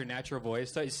voice, your natural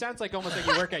voice? It sounds like almost like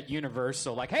you work at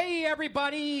Universal. Like, hey,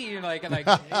 everybody! You're like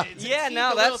Yeah,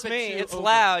 no, that's me. It's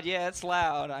loud. Yeah, it's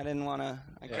loud. I didn't want to.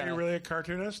 Are you really a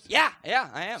cartoonist? Yeah,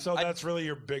 I am. So that's really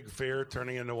your big fear,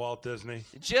 turning into Walt Disney?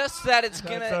 Just that it's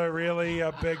going That's to... a really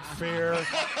a big fear.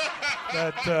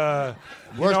 That,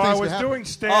 Worst I things was can happen. doing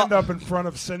stand-up in front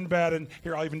of Sinbad, and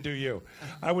here, I'll even do you.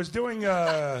 I was doing,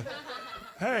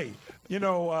 hey...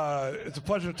 it's a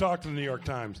pleasure to talk to the New York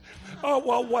Times. Oh,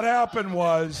 well, what happened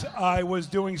was I was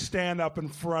doing stand-up in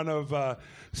front of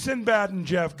Sinbad and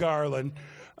Jeff Garlin,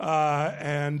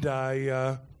 and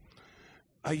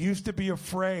I used to be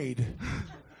afraid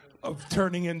of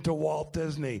turning into Walt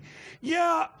Disney.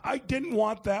 Yeah, I didn't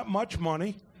want that much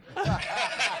money.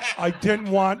 I didn't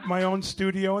want my own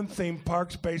studio and theme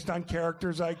parks based on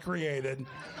characters I created.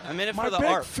 I'm in it My for the big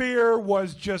art. fear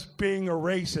was just being a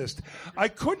racist. I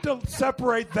couldn't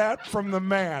separate that from the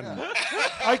man.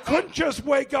 I couldn't just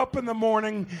wake up in the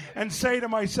morning and say to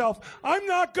myself, I'm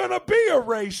not going to be a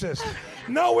racist.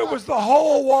 No, it was the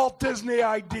whole Walt Disney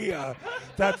idea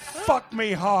that fucked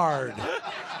me hard.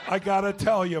 I got to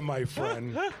tell you, my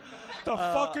friend. The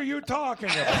fuck are you talking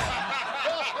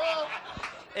about?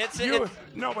 It's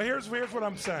No, but here's what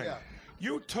I'm saying.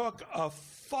 You took a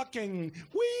fucking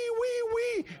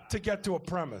wee to get to a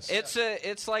premise.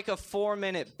 It's like a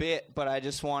 4-minute bit, but I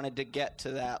just wanted to get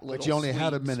to that little. But you only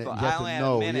had a sweet minute. spot. You have I only to had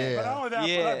know. a minute. But not only that,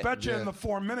 Yeah. but I bet you Yeah. in the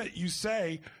 4-minute you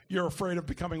say you're afraid of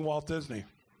becoming Walt Disney.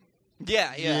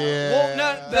 Yeah. Yeah. Well,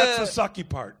 no, That's the sucky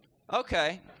part.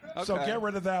 Okay. So get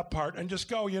rid of that part and just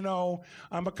go,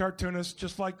 I'm a cartoonist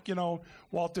just like,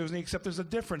 Walt Disney, except there's a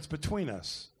difference between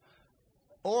us.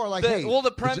 Or like, The- hey, well, the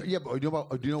but do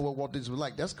you know what Walt Disney was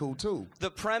like? That's cool too.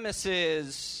 The premise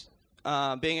is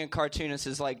being a cartoonist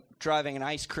is like driving an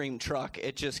ice cream truck.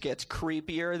 It just gets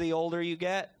creepier the older you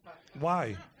get.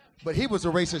 Why? But he was a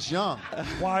racist young.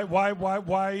 Why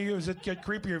does it get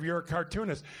creepier if you're a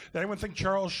cartoonist? Did anyone think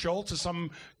Charles Schultz is some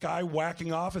guy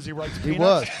whacking off as he writes He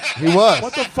Peanuts? was. He was.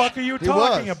 What the fuck are you He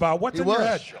talking was. about? What's He in your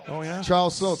was. head? Oh, yeah?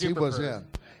 Charles Schultz. He Super was. bird.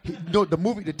 Yeah.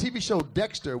 The TV show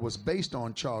Dexter was based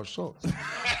on Charles Schultz.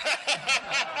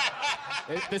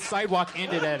 The sidewalk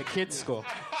ended at a kid's school.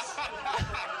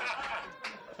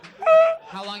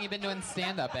 How long you been doing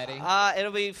stand-up, Eddie?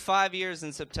 It'll be 5 years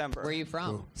in September. Where are you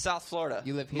from? South Florida.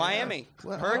 You live here? Miami.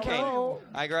 Well, Hurricane. oh.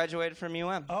 I graduated from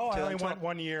UM. Oh, I only went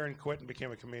 1 year and quit and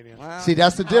became a comedian. See,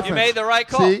 that's the difference. You made the right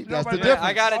call. See, that's the difference.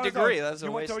 I got a Oh, degree. no, That's a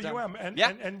you went waste to of UM.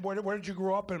 time. And where did you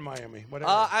grow up in Miami? What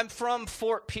area? I'm from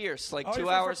Fort Pierce, like Oh, 2 you're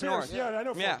from hours Fort Pierce. north. Yeah, I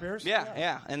know Fort Pierce. Yeah, Yeah.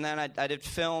 yeah. And then I did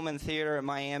film and theater in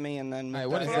Miami, and then Hey,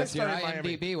 what is I this? Your started in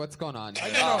Miami. IMDb? What's going on?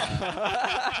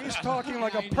 He's talking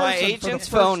like a person. my for the agent's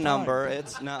first phone time. number.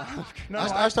 It's not. No,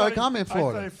 I started comedy in I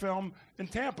Florida. started film in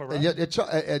Tampa, right?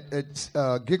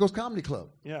 At Giggles Comedy Club.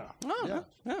 Yeah. Oh,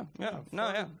 yeah. No,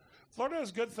 yeah. Florida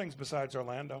has good things besides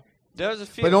Orlando. There's a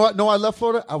few. But you know what? No, I left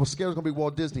Florida. I was scared it was going to be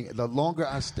Walt Disney. The longer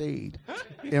I stayed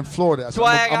in Florida, That's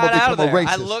why I got I'm out of become a there. racist.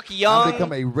 I look young. I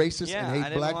become a racist Yeah, and I hate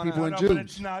didn't black wanna- people and No, Jews. but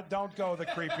it's not. Don't go the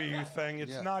creepy thing.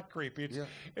 It's Yeah. not creepy. It's Yeah.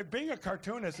 being a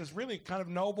cartoonist is really kind of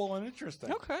noble and interesting.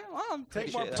 Okay, well, I Take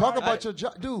more appreciate that. Talk pride. about your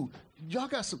job, dude. Y'all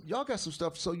got some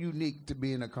stuff so unique to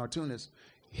being a cartoonist.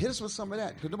 Hit us with some of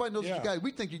that because nobody knows what you got.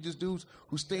 We think you just dudes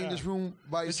who stay in Yeah. this room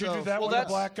by Did yourself. you do that Well, with the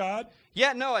that's- Black God?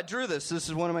 Yeah, no, I drew this. This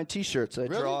is one of my T-shirts. I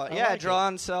Really? draw. I Yeah, I like draw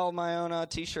and sell my own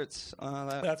T-shirts.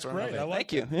 That's great. I like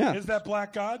Thank you. it. Yeah. Is that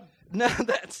Black God? No,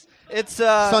 it's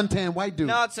Suntan white dude.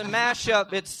 No, it's a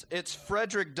mashup. It's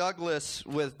Frederick Douglass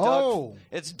with Doug. Oh.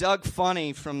 It's Doug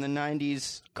Funny from the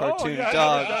 '90s cartoon yeah,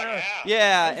 Doug. yeah.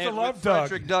 Yeah, I used to and love with Doug.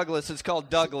 Frederick Douglass. It's called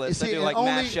Douglas. You see, I do like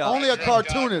only mashup. a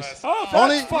cartoonist. Oh, that's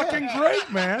Only- fucking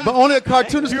great, man. But only a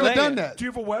cartoonist you. could have Thank done you. that. Do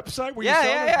you have a website where you Yeah, sell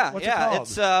yeah, it? yeah. What's yeah. it called?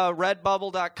 It's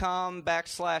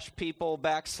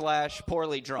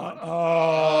redbubble.com/people/poorly-drawn.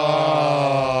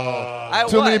 Oh.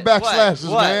 Too many backslashes,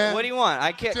 what? man. What do you want?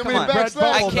 I can't. Too Come many on. backslashes.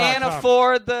 I can't Redbubble.com.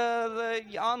 afford the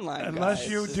online. Unless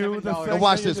guys. you do the thing. Now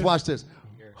watch that you this. do. Watch this.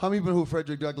 How many people who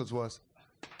Frederick Douglass was?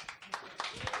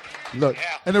 Look,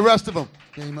 and the rest of them.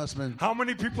 Yeah, he must have been. How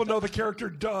many people know the character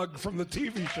Doug from the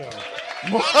TV show?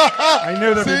 I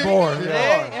knew they'd be See? bored.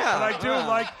 Yeah. But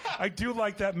I do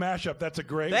like that mashup. That's a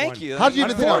great one. Thank you. How'd you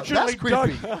even think of that? Unfortunately,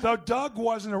 That's creepy. Though Doug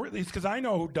wasn't, because I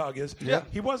know who Doug is. Yeah.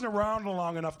 He wasn't around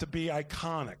long enough to be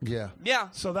iconic. Yeah. Yeah.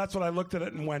 So that's what I looked at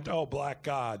it and went, oh, Black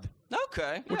God.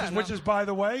 Okay. Which is, by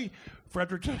the way,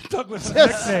 Frederick Douglass'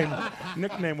 Yes.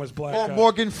 nickname was Black Or God.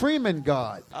 Morgan Freeman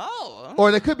God. Oh.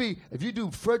 Or there could be, if you do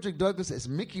Frederick Douglass as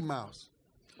Mickey Mouse.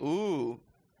 Ooh.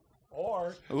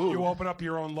 Or you open up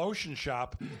your own lotion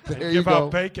shop and There give you out go.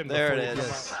 bacon. There before it you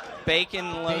is. come out.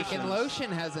 Bacon lotion. Bacon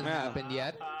lotion hasn't happened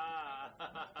yet.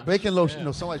 Bacon lotion.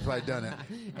 No, somebody's probably done that.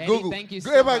 Eddie, Google. thank you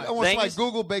so Everybody, much. I want Thank somebody you.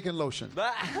 Google bacon lotion. All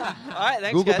right. Thanks,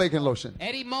 Google guys. bacon lotion.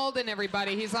 Eddie Malden,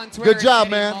 everybody. He's on Twitter. Good job,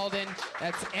 Eddie man. Malden.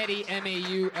 That's Eddie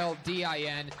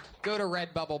Mauldin. Go to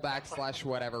Redbubble /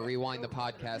 whatever. Rewind the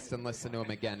podcast and listen to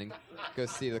him again and go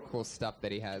see the cool stuff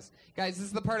that he has. Guys, this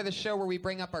is the part of the show where we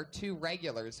bring up our two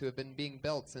regulars who have been being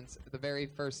built since the very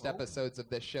first episodes of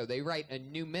this show. They write a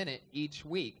new minute each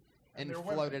week and they're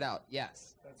float women. it out.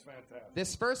 Yes. That's fantastic.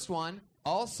 This first one,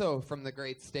 also from the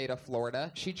great state of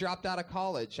Florida, she dropped out of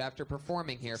college after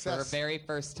performing here for her Success. very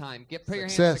first time. Put your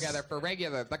hands Success. together for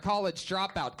regular, the college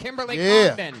dropout, Kimberly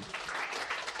Yeah. Condon.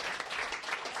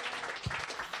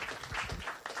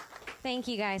 Thank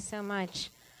you guys so much.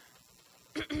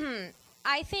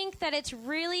 I think that it's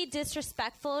really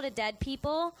disrespectful to dead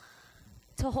people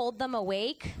to hold them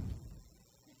awake.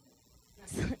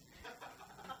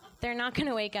 They're not going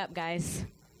to wake up, guys.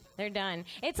 They're done.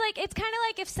 It's kind of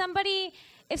like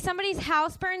if somebody's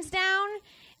house burns down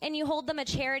and you hold them a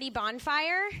charity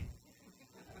bonfire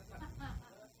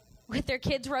with their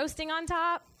kids roasting on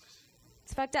top.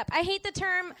 It's fucked up. I hate the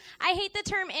term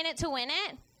in it to win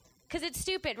it. Because it's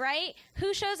stupid, right?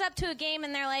 Who shows up to a game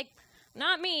and they're like,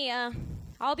 not me,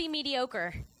 I'll be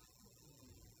mediocre.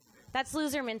 That's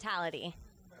loser mentality.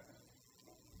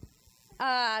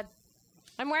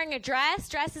 I'm wearing a dress.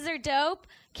 Dresses are dope.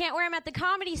 Can't wear them at the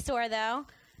Comedy Store, though,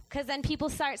 because then people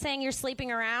start saying you're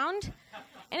sleeping around.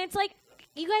 And it's like,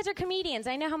 you guys are comedians.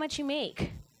 I know how much you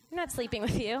make. I'm not sleeping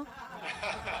with you.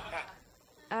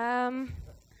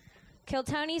 Kill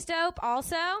Tony's dope,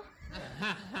 also.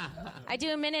 I do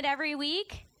a minute every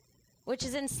week, which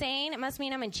is insane. It must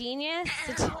mean I'm a genius.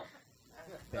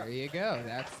 There you go.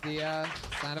 That's the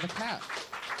sound of a cat.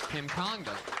 Kim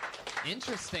Congdon.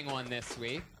 Interesting one this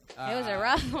week. It was a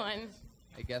rough one.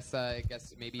 I guess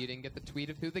maybe you didn't get the tweet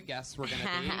of who the guests were going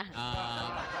to be.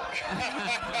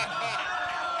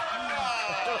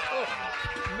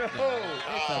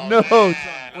 No.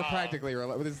 We're practically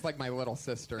this is like my little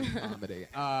sister in comedy.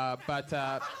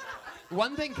 But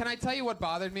one thing, can I tell you what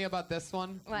bothered me about this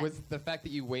one? What? Was the fact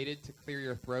that you waited to clear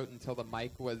your throat until the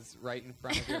mic was right in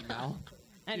front of your mouth.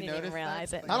 I You didn't even notice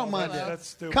realize that? it. I don't mind that. That's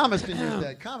stupid. Comics can use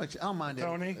that. Comics, I don't mind that.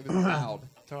 Tony? It was loud.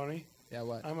 Tony? Yeah,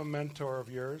 what? I'm a mentor of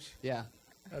yours. Yeah.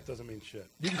 That doesn't mean shit.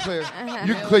 You can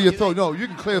clear your throat. No, you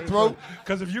can clear your throat.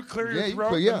 Because if you clear your you throat,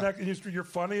 clear- the next, you're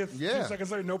funny. If Yeah. 2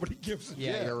 seconds later, nobody gives a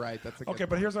Yeah, shit. you're right. That's a good Okay, but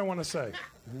point. here's what I want to say.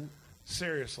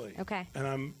 Seriously. Okay.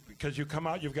 And because you come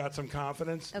out, you've got some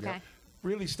confidence. Okay.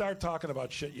 Really start talking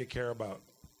about shit you care about.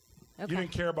 Okay. You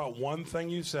didn't care about one thing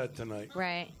you said tonight.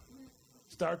 Right.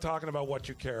 Start talking about what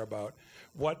you care about.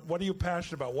 What are you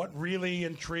passionate about? What really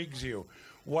intrigues you?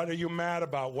 What are you mad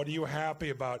about? What are you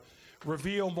happy about?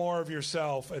 Reveal more of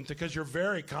yourself, and because you're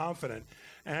very confident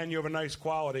and you have a nice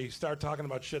quality, start talking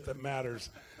about shit that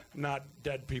matters, not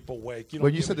dead people wake.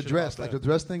 When you give said a the shit dress, about like that. the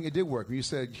dress thing, it did work. When you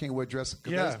said you can't wear dress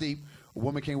because Yeah. that's deep. A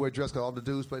woman can't wear dress because all the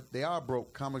dudes, but they are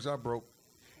broke. Comics are broke.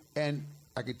 And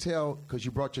I could tell because you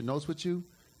brought your notes with you,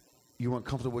 you weren't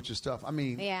comfortable with your stuff. I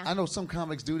mean, Yeah. I know some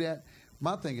comics do that.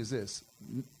 My thing is this.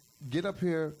 Get up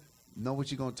here, know what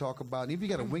you're going to talk about. And if you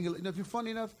got to wing it, if you're funny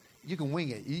enough, you can wing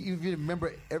it. If you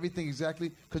remember everything exactly.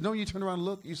 Because when you turn around and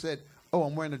look, you said, oh,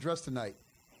 I'm wearing a dress tonight.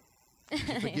 Did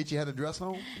you forget you had a dress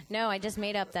on? No, I just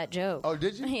made up that joke. Oh,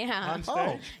 did you? Yeah. On stage?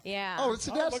 Oh. Yeah. Oh,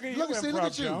 see, that's, look at you, look Improv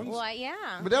at you. Jones. Well, yeah.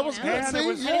 But that you was know. good. And See? it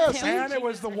was, Yeah, see? and it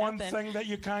was the one thing that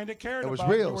you kind of cared It was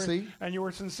about. real, You were- see? And you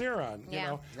were sincere on, you Yeah.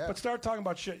 know. Yeah. But start talking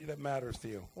about shit that matters to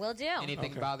you. Will do.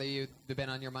 Anything Okay. bother you that been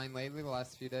on your mind lately the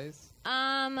last few days?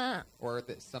 Or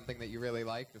something that you really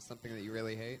like or something that you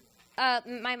really hate?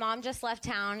 My mom just left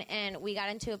town, and we got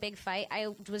into a big fight. I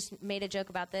made a joke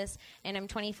about this, and I'm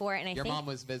 24, and I Your think mom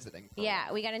was visiting.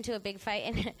 yeah, we got into a big fight,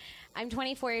 and I'm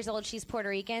 24 years old. She's Puerto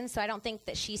Rican, so I don't think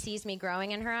that she sees me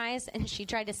growing in her eyes, and she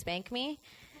tried to spank me.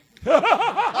 See,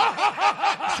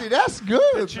 that's good.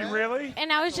 Did she really?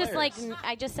 And I was just like,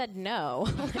 I just said no.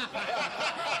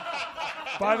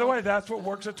 By the way, that's what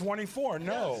works at 24.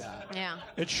 No. Yeah.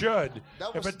 It should. That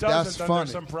If was- it doesn't, that's then funny.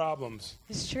 there's some problems.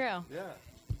 It's true. Yeah.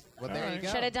 Well, there you go.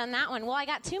 Should have done that one. Well, I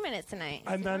got 2 minutes tonight.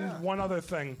 And then one other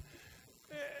thing.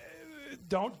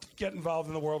 Don't get involved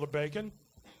in the world of bacon.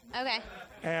 Okay.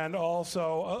 And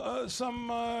also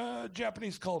some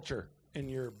Japanese culture in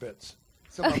your bits.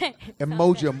 Some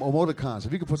emoticons.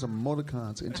 If you could put some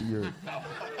emoticons into your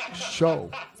show.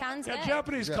 Sounds Yeah, good.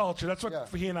 Japanese Yeah. culture. That's what Yeah.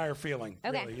 he and I are feeling.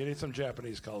 Okay. Really. You need some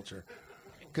Japanese culture.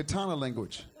 Katana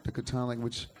language. The katana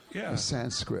language Yeah. is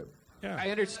Sanskrit. Yeah.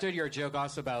 I understood your joke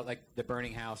also about like the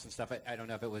burning house and stuff. I don't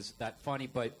know if it was that funny,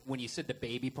 but when you said the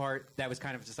baby part, that was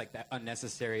kind of just like that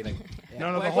unnecessary. Like,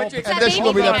 No, the Like, whole what's your bit. Unless you're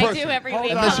going to be that I do person. every Hold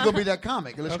week. on. Unless you're going to be that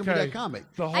comic. Unless you're going to Okay. be that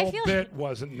comic. The I whole feel- bit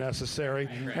wasn't necessary,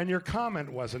 and your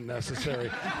comment wasn't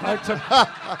necessary.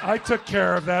 I took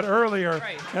care of that earlier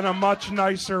Right. in a much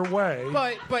nicer way.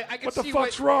 but I could What the see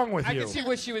fuck's wrong with I you? could see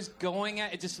what she was going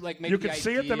at. It just like maybe You the could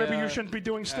see it, then maybe you idea- shouldn't be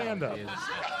doing stand-up. Jesus.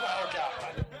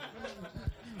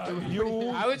 You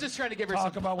I was just trying to give her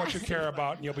talk some about what you care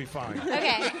about, and you'll be fine.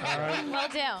 Okay. All right? Will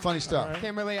do. Funny stuff.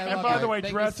 Kimberly, I And love by you. the way,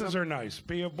 Thank you dresses so- are nice.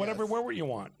 Be whatever, wherever you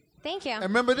want. Thank you. And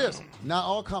remember this. Not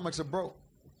all comics are broke.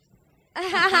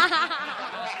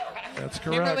 That's correct.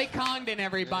 Kimberly Congdon,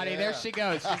 everybody. There she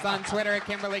goes. She's on Twitter at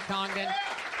Kimberly Congdon.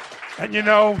 And you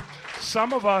know,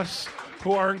 some of us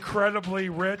who are incredibly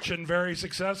rich and very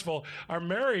successful are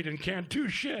married and can't do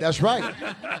shit. That's right.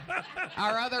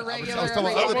 Our other regular. I was talking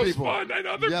about That other was people. fun, and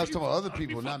other Yeah, I was talking people. about other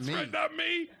people, not me. Not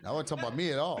me. I wasn't talking about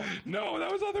me at all. No,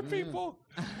 that was other people.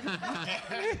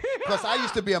 Plus, I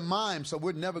used to be a mime, so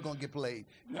we're never going to get played.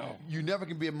 No. You never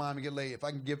can be a mime and get laid. If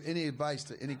I can give any advice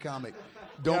to any comic,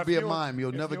 don't Yeah, be if a mime. You'll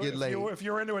if never get laid. If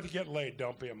you're into it to get laid,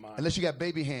 don't be a mime. Unless you got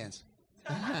baby hands.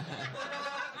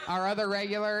 Our other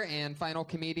regular and final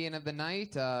comedian of the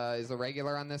night is a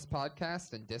regular on this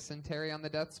podcast and dysentery on the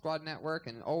Death Squad Network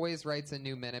and always writes a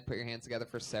new minute. Put your hands together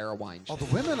for Sarah Weinstein. Oh,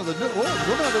 the women are the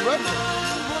women are the regulars.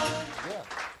 Yeah.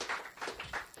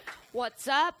 What's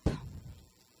up?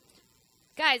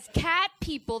 Guys, cat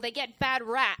people, they get bad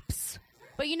raps.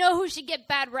 But you know who should get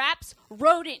bad raps?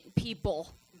 Rodent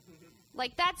people.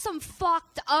 Like, that's some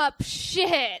fucked up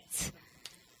shit.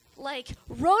 Like,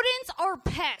 rodents are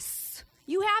pests.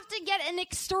 You have to get an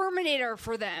exterminator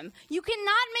for them. You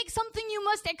cannot make something you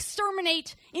must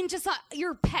exterminate into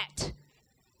your pet.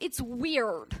 It's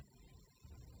weird.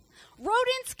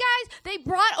 Rodents, guys, they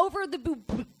brought over they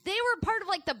were part of,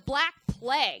 like, the Black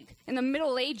Plague in the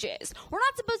Middle Ages. We're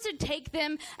not supposed to take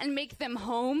them and make them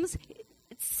homes.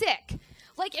 It's sick.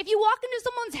 Like, if you walk into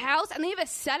someone's house and they have a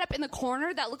setup in the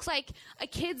corner that looks like a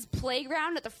kid's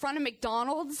playground at the front of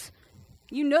McDonald's,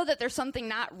 you know that there's something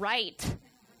not right.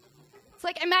 It's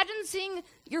like, imagine seeing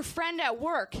your friend at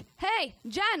work. Hey,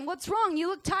 Jen, what's wrong? You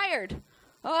look tired.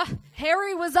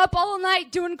 Harry was up all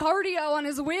night doing cardio on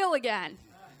his wheel again.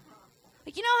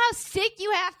 Like, you know how sick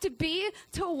you have to be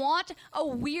to want a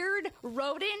weird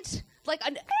rodent? Like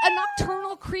a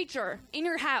nocturnal creature in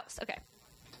your house. Okay.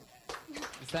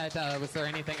 Is that, was there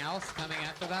anything else coming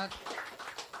after that?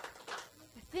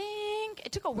 I think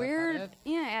it took a weird...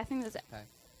 Yeah, I think that's it. Okay.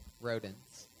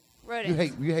 Rodents.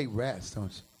 Rodents. You hate rats,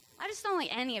 don't you? I just don't like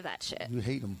any of that shit. You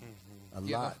hate them a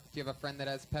lot. Do you have a friend that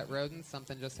has pet rodents?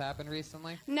 Something just happened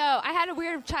recently? No, I had a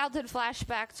weird childhood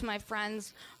flashback to my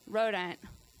friend's rodent.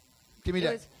 Give me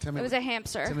that. It was a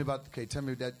hamster. Tell me about. Okay, tell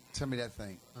me that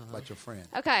thing about your friend.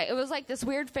 Okay, it was like this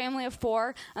weird family of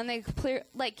 4, and they clear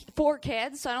like 4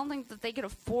 kids. So I don't think that they could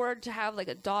afford to have like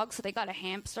a dog, so they got a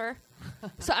hamster.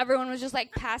 So everyone was just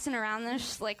like passing around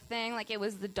this like thing, like it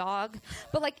was the dog.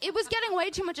 But like it was getting way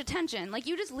too much attention. Like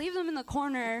you just leave them in the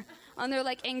corner on their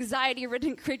like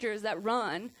anxiety-ridden creatures that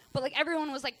run. But like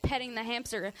everyone was like petting the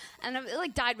hamster, and it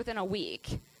like died within a week.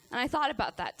 And I thought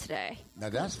about that today. Now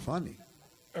that's funny.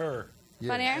 Funnier?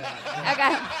 Yeah.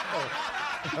 Okay.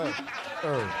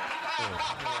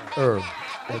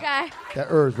 Okay.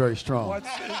 That is very strong.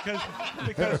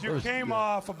 Because you came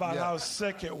off about how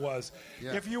sick it was.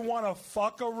 Yeah. If you want to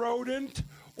fuck a rodent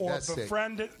or That's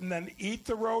befriend it and then eat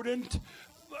the rodent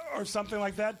or something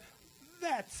like that,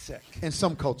 that's sick. In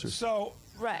some cultures. So,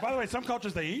 by the way, some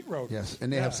cultures they eat rodents. Yes,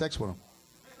 and they have sex with them.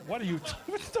 What are you?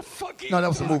 What the fuck? No, that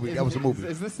was a movie. That was a movie.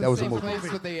 Is this that the was a same movie. place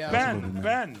with the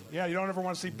Ben? Yeah, you don't ever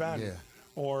want to see Ben. Yeah.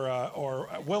 Or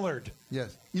Willard.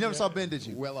 Yes. You never saw Ben, did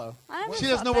you? Willow. She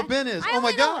doesn't know what Ben is. Oh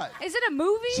my God. Is it a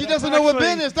movie? She doesn't know what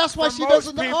Ben is. That's why she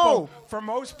doesn't know. For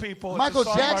most people, Michael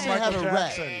it's a song Jackson by Michael had a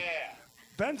rap. Jackson.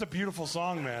 Ben's a beautiful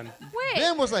song, man. Wait.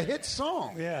 Ben was a hit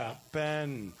song. Yeah,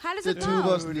 Ben. How does The it two go? of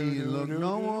us need look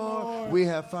no more. We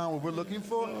have found what we're looking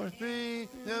for. Maybe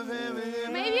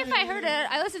if I heard it,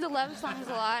 I listen to love songs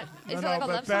a lot. Is it like a but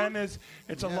love Ben song?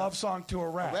 it's a love song to a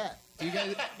rap. Do you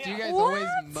guys What? always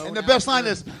moan And the best out line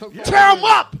your- is, tear him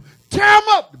up! Tear him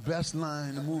up! The best line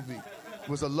in the movie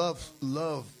was a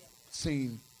love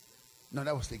scene. No,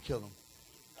 that was they killed him.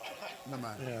 Never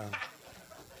mind. Yeah.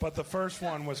 But the first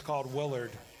one was called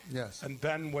Willard. Yes. And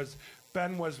Ben was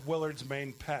Willard's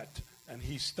main pet, and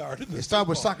he started the It started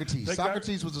with sequel. Socrates. They got-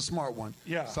 Socrates was a smart one.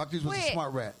 Yeah. Socrates was Wait, a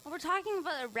smart rat. We're talking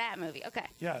about a rat movie. Okay.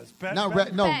 Yes, Ben. Not Ben,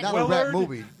 rat- no, Ben. not a rat Willard,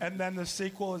 movie. And then the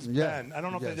sequel is Yeah. Ben. I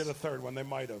don't know if Yes. they did a third one. They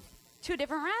might have. 2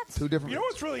 different rats? Two different. You know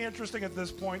what's really interesting at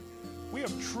this point? We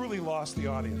have truly lost the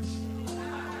audience.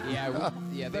 Yeah,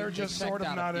 They're they just checked sort of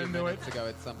out a not few into it. minutes ago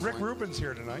at some Rick point. Rubin's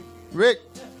here tonight. Rick,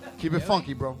 keep it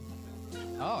funky, bro.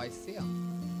 Oh, I see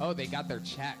them. Oh, they got their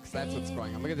checks. That's what's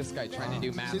going on. Look at this guy trying to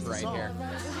do math This is the right song. here.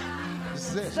 This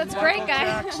is it. That's great, Michael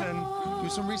guys. Jackson, Do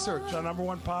some research. the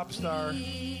 #1 pop star.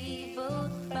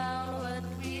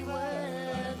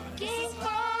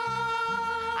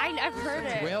 I've heard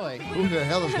it. Willie. Who the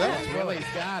hell is that? Willie's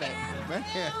got it. Man.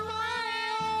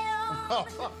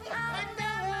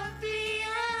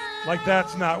 Like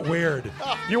that's not weird.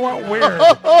 You want weird?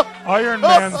 Iron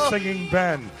Man singing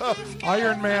Ben.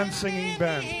 Iron Man singing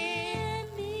Ben.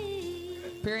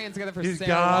 Put your hands together for He's Sarah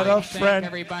got White. a Thank friend.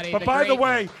 everybody. But by the great-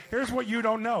 way, here's what you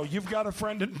don't know. You've got a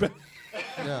friend in Ben.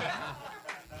 Yeah.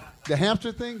 The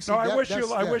hamster thing? See, No, I that- wish that's-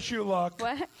 you. I yeah. wish you luck.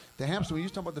 What? The hamster, when you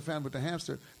was talking about the family with the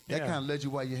hamster, that Yeah. kind of led you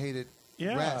why you hated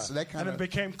Yeah, rats. So that kind and it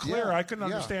became clear. Yeah, I couldn't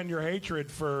yeah. understand your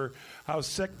hatred for how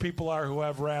sick people are who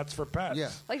have rats for pets. Yeah.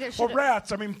 Like there Well, should've-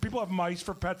 rats. I mean, people have mice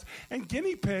for pets, and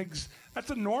guinea pigs. That's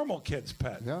a normal kid's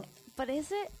pet. Yeah. But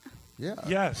is it? Yeah.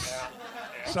 Yes.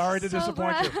 Sorry to so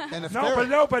disappoint gross. you. And a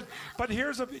No, ferret. but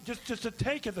here's a just to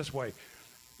take it this way.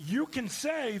 You can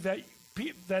say that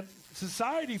that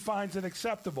society finds it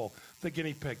acceptable, the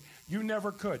guinea pig. You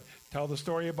never could. Tell the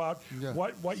story about Yeah.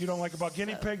 what you don't like about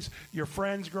guinea pigs, your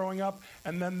friends growing up,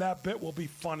 and then that bit will be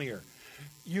funnier.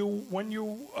 When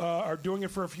you are doing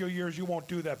it for a few years, you won't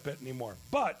do that bit anymore.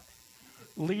 But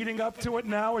leading up to it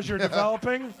now as you're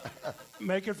developing?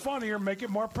 Make it funnier, make it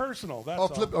more personal. That's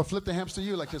all. Flip the hamster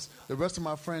you. Like this, the rest of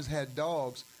my friends had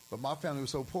dogs, but my family was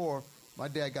so poor, my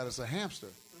dad got us a hamster.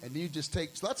 And then you just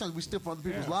take, so a lot of times we steal from other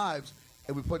people's lives,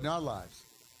 and we put in our lives.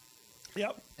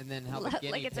 Yep. And then how the Like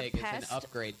guinea it's a pig is an pest?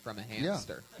 upgrade from a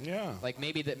hamster. Yeah. Like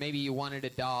maybe you wanted a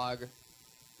dog,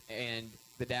 and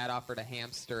the dad offered a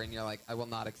hamster, and you're like, I will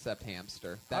not accept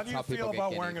hamster. That's How do you people feel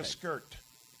about get wearing a guinea pigs. skirt?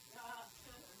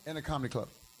 In a comedy club.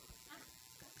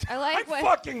 I like what.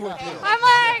 Fucking with you.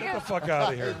 I'm Get the like. fuck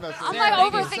out of here. I'm Sarah,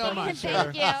 like thank you so overthinking much.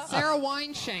 it. Thank you. Sarah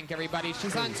Weinshank, everybody.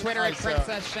 She's on Twitter at Hi, Sarah.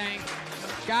 Princess Shank.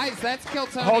 Guys, that's Kill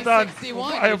Tony Hold on.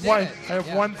 61. I have You one. did it. I have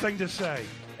Yeah. one thing to say.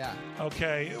 Yeah.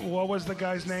 Okay. What was the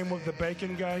guy's name with the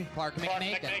bacon guy? Clark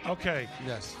McMakin. Okay.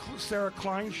 Yes. Sarah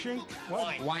Kleinschink?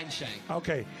 What? Weinshank.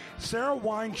 Okay. Sarah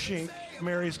Weinshank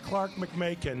marries Clark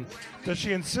McMakin. Does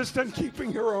she insist on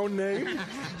keeping her own name?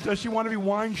 Does she want to be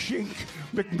Weinshank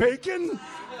McMakin?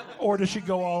 Or does she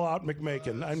go all out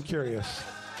McMakin? I'm curious.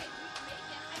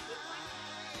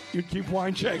 You keep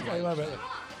Weinshank. I love it.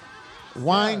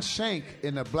 Wine shank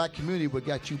in the black community would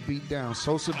got you beat down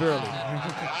so severely.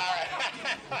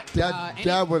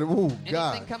 that would, Anything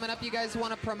God. coming up you guys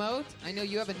want to promote? I know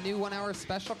you have a new 1-hour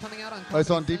special coming out on. It's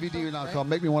on Comedy DVD Central, now right? called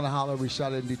Make Me Want to Holler. We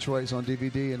shot it in Detroit. It's on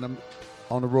DVD, and I'm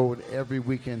on the road every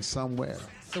weekend somewhere.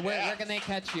 So where can they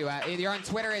catch you at? You're on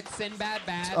Twitter at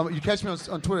SinBadBad. You catch me on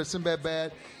Twitter at Sinbad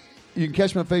Bad. You can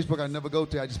catch me on Facebook. I never go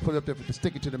there. I just put it up there to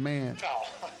stick it to the man.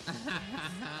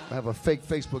 I have a fake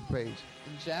Facebook page.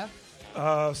 And Jeff?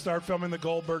 Start filming the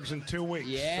Goldbergs in 2 weeks.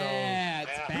 Yeah, so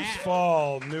it's this back.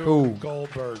 fall, new Cool.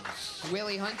 Goldbergs.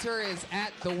 Willie Hunter is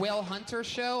at The Will Hunter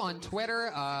Show on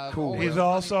Twitter. Cool. He's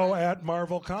also at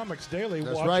Marvel Comics Daily,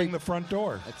 That's watching right. the front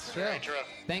door. That's true.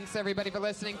 Thanks, everybody, for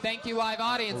listening. Thank you, live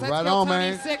audience. That's Right Kill on, Tony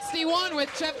man. 61 with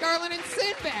Jeff Garland and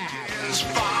Sinbad.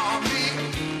 For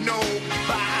me,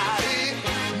 nobody